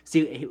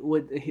 See,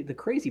 the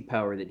crazy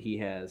power that he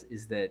has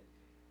is that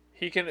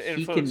he can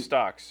influence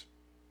stocks.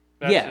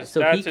 If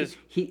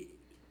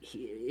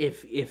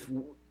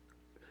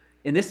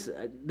and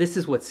this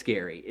is what's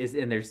scary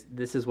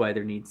this is why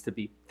there needs to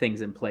be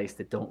things in place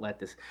that don't let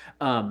this.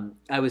 I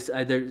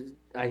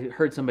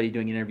heard somebody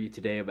doing an interview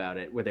today about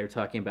it where they were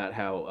talking about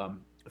how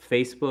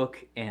Facebook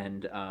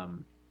and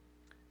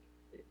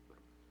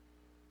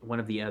one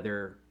of the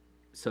other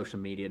social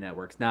media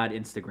networks, not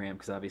Instagram,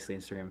 because obviously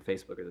Instagram and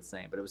Facebook are the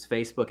same, but it was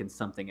Facebook and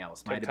something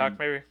else. TikTok,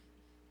 maybe.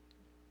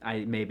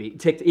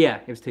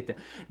 It was TikTok.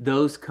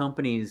 Those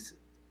companies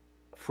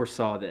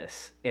foresaw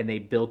this, and they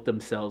built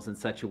themselves in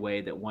such a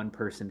way that one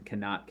person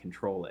cannot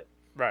control it.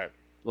 Right.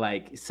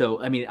 Like,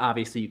 so, I mean,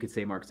 obviously you could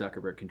say Mark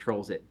Zuckerberg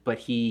controls it, but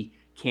he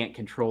can't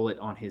control it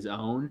on his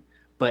own.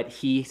 But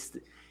he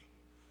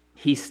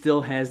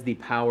still has the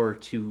power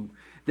to.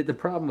 The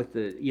problem with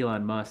the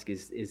Elon Musk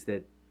is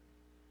that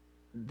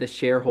the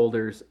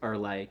shareholders are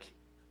like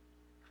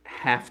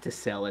have to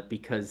sell it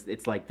because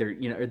it's like they're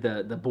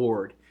the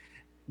board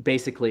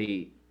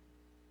basically.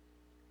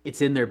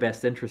 It's in their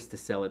best interest to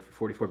sell it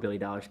for $44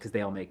 billion because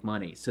they all make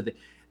money. So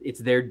it's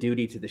their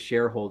duty to the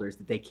shareholders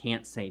that they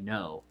can't say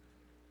no.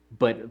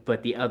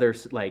 But the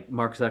others, like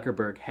Mark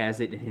Zuckerberg, has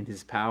it in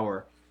his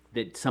power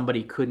that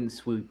somebody couldn't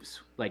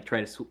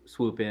try to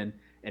swoop in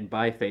and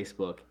buy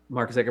Facebook.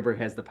 Mark Zuckerberg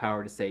has the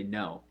power to say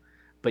no,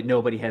 but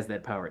nobody has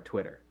that power at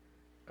Twitter.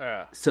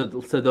 So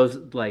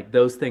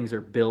those things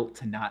are built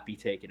to not be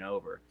taken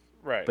over.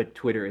 Right. But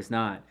Twitter is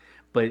not.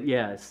 But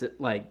yeah, it's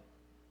like,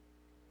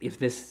 if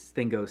this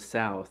thing goes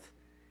south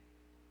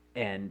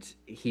and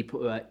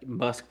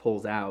Musk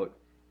pulls out,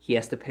 he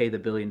has to pay the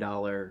 $1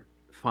 billion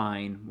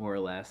fine, more or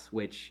less,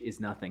 which is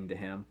nothing to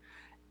him.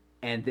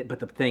 But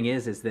the thing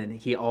is then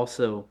he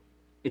also,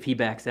 if he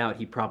backs out,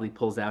 he probably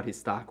pulls out his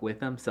stock with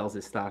him, sells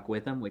his stock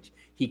with him, which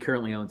he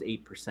currently owns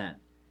 8%.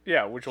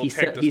 Yeah, which will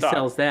take the stock. He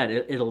sells that,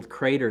 it'll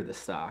crater the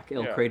stock,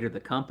 it'll crater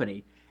the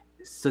company.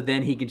 So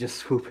then he can just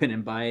swoop in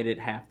and buy it at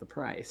half the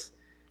price.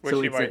 Which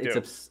he might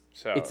do.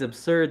 It's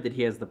absurd that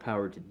he has the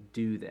power to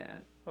do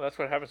that. Well, that's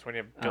what happens when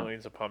you have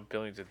billions upon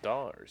billions of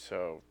dollars.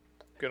 So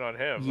good on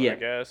him, I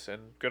guess,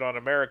 and good on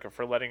America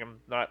for letting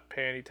him not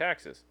pay any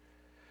taxes.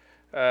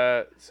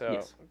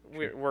 Yes,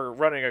 we're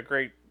running a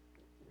great,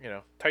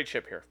 tight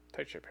ship here.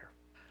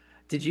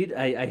 Did you?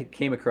 I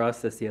came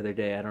across this the other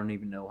day. I don't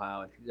even know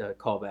how.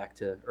 Call back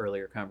to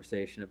earlier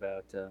conversation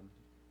about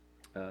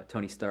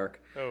Tony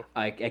Stark. Oh.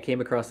 I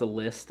came across a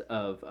list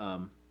of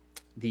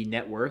the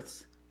net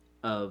worths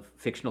of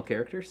fictional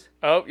characters.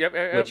 Oh, yep.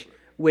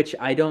 Which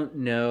I don't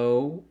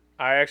know.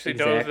 I actually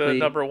know who the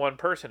number one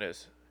person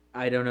is.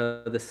 I don't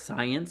know the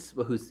science,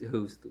 but who's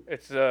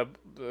It's the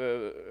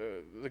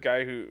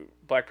guy who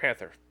Black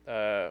Panther.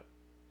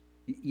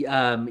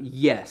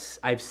 Yes,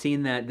 I've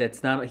seen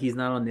that. He's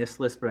not on this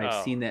list, but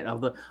I've seen that.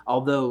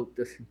 Although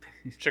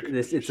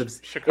it's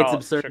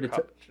absurd.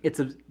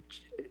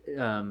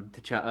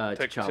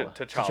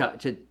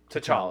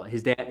 T'Challa.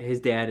 His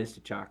dad is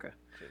T'Chaka.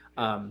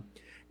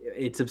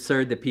 It's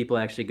absurd that people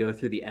actually go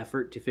through the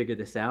effort to figure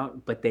this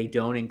out, but they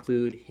don't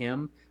include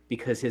him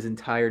because his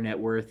entire net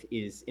worth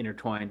is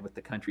intertwined with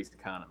the country's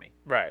economy.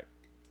 Right.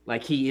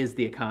 Like, he is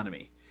the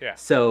economy. Yeah.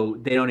 So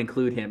they don't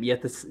include him.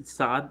 Yet,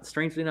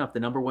 strangely enough, the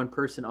number one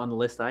person on the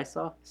list I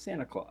saw,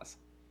 Santa Claus.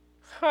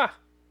 Huh.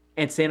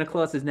 And Santa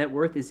Claus's net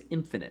worth is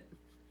infinite.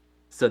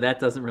 So that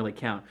doesn't really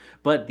count.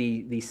 But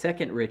the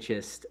second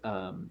richest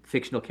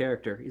fictional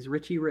character is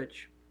Richie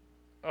Rich.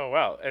 Oh,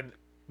 wow. And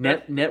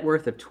net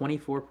worth of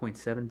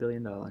 $24.7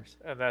 billion.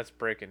 And that's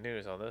breaking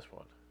news on this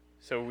one.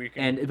 So we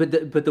can.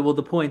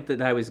 The point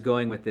that I was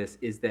going with this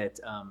is that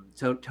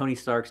Tony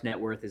Stark's net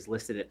worth is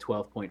listed at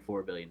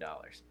 $12.4 billion.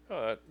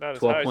 Oh, not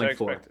as high as I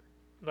expected.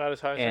 Not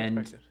as high as I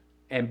expected.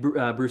 And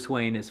Bruce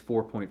Wayne is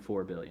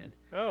 $4.4 billion.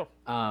 Oh.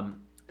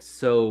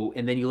 So,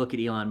 and then you look at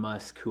Elon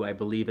Musk, who I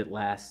believe at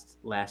last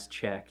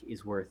check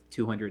is worth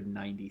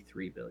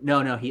 $293 billion. No,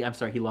 I'm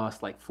sorry, he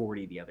lost like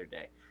 40 the other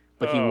day.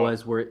 But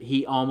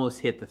he almost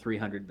hit the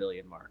 300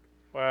 billion mark.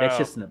 Wow. That's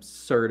just an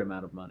absurd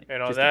amount of money.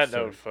 And on that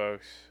note,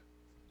 folks,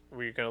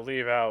 we're going to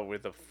leave out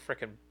with a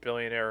freaking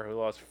billionaire who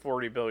lost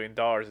 $40 billion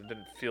and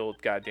didn't feel a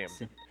goddamn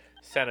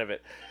cent of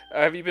it.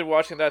 Have you been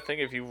watching that thing?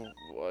 Have you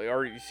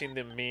seen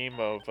the meme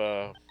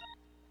of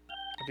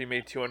if he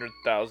made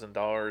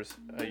 $200,000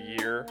 a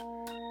year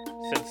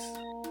since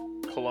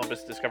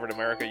Columbus discovered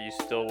America, you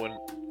still wouldn't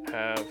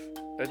have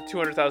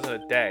 200,000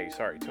 a day.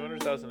 Sorry,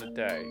 200,000 a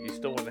day. You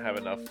still wouldn't have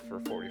enough for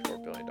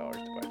 $44 billion to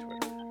buy Twitter.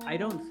 I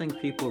don't think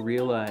people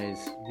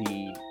realize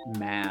the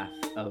math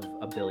of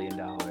 $1 billion.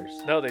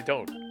 No, they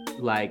don't.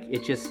 Like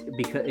it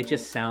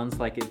just sounds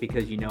like it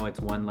because it's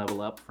one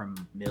level up from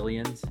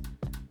millions.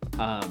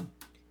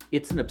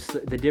 It's an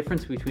absurd. The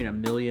difference between $1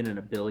 million and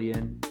 $1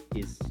 billion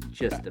is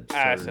just absurd.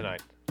 Asinine.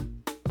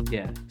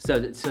 Yeah. So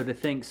to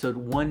think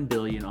 1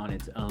 billion on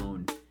its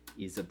own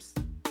is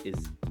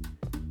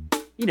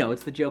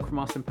it's the joke from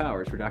Austin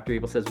Powers where Dr.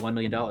 Evil says $1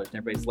 million and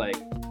everybody's like,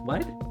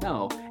 what?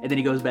 No. And then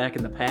he goes back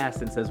in the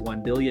past and says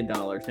 $1 billion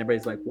and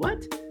everybody's like,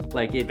 what?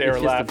 Like They it's were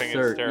just laughing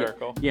absurd.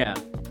 hysterical. Yeah.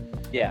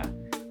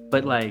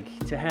 But like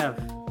to have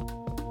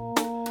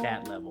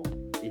that level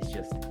is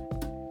just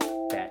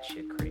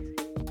batshit crazy.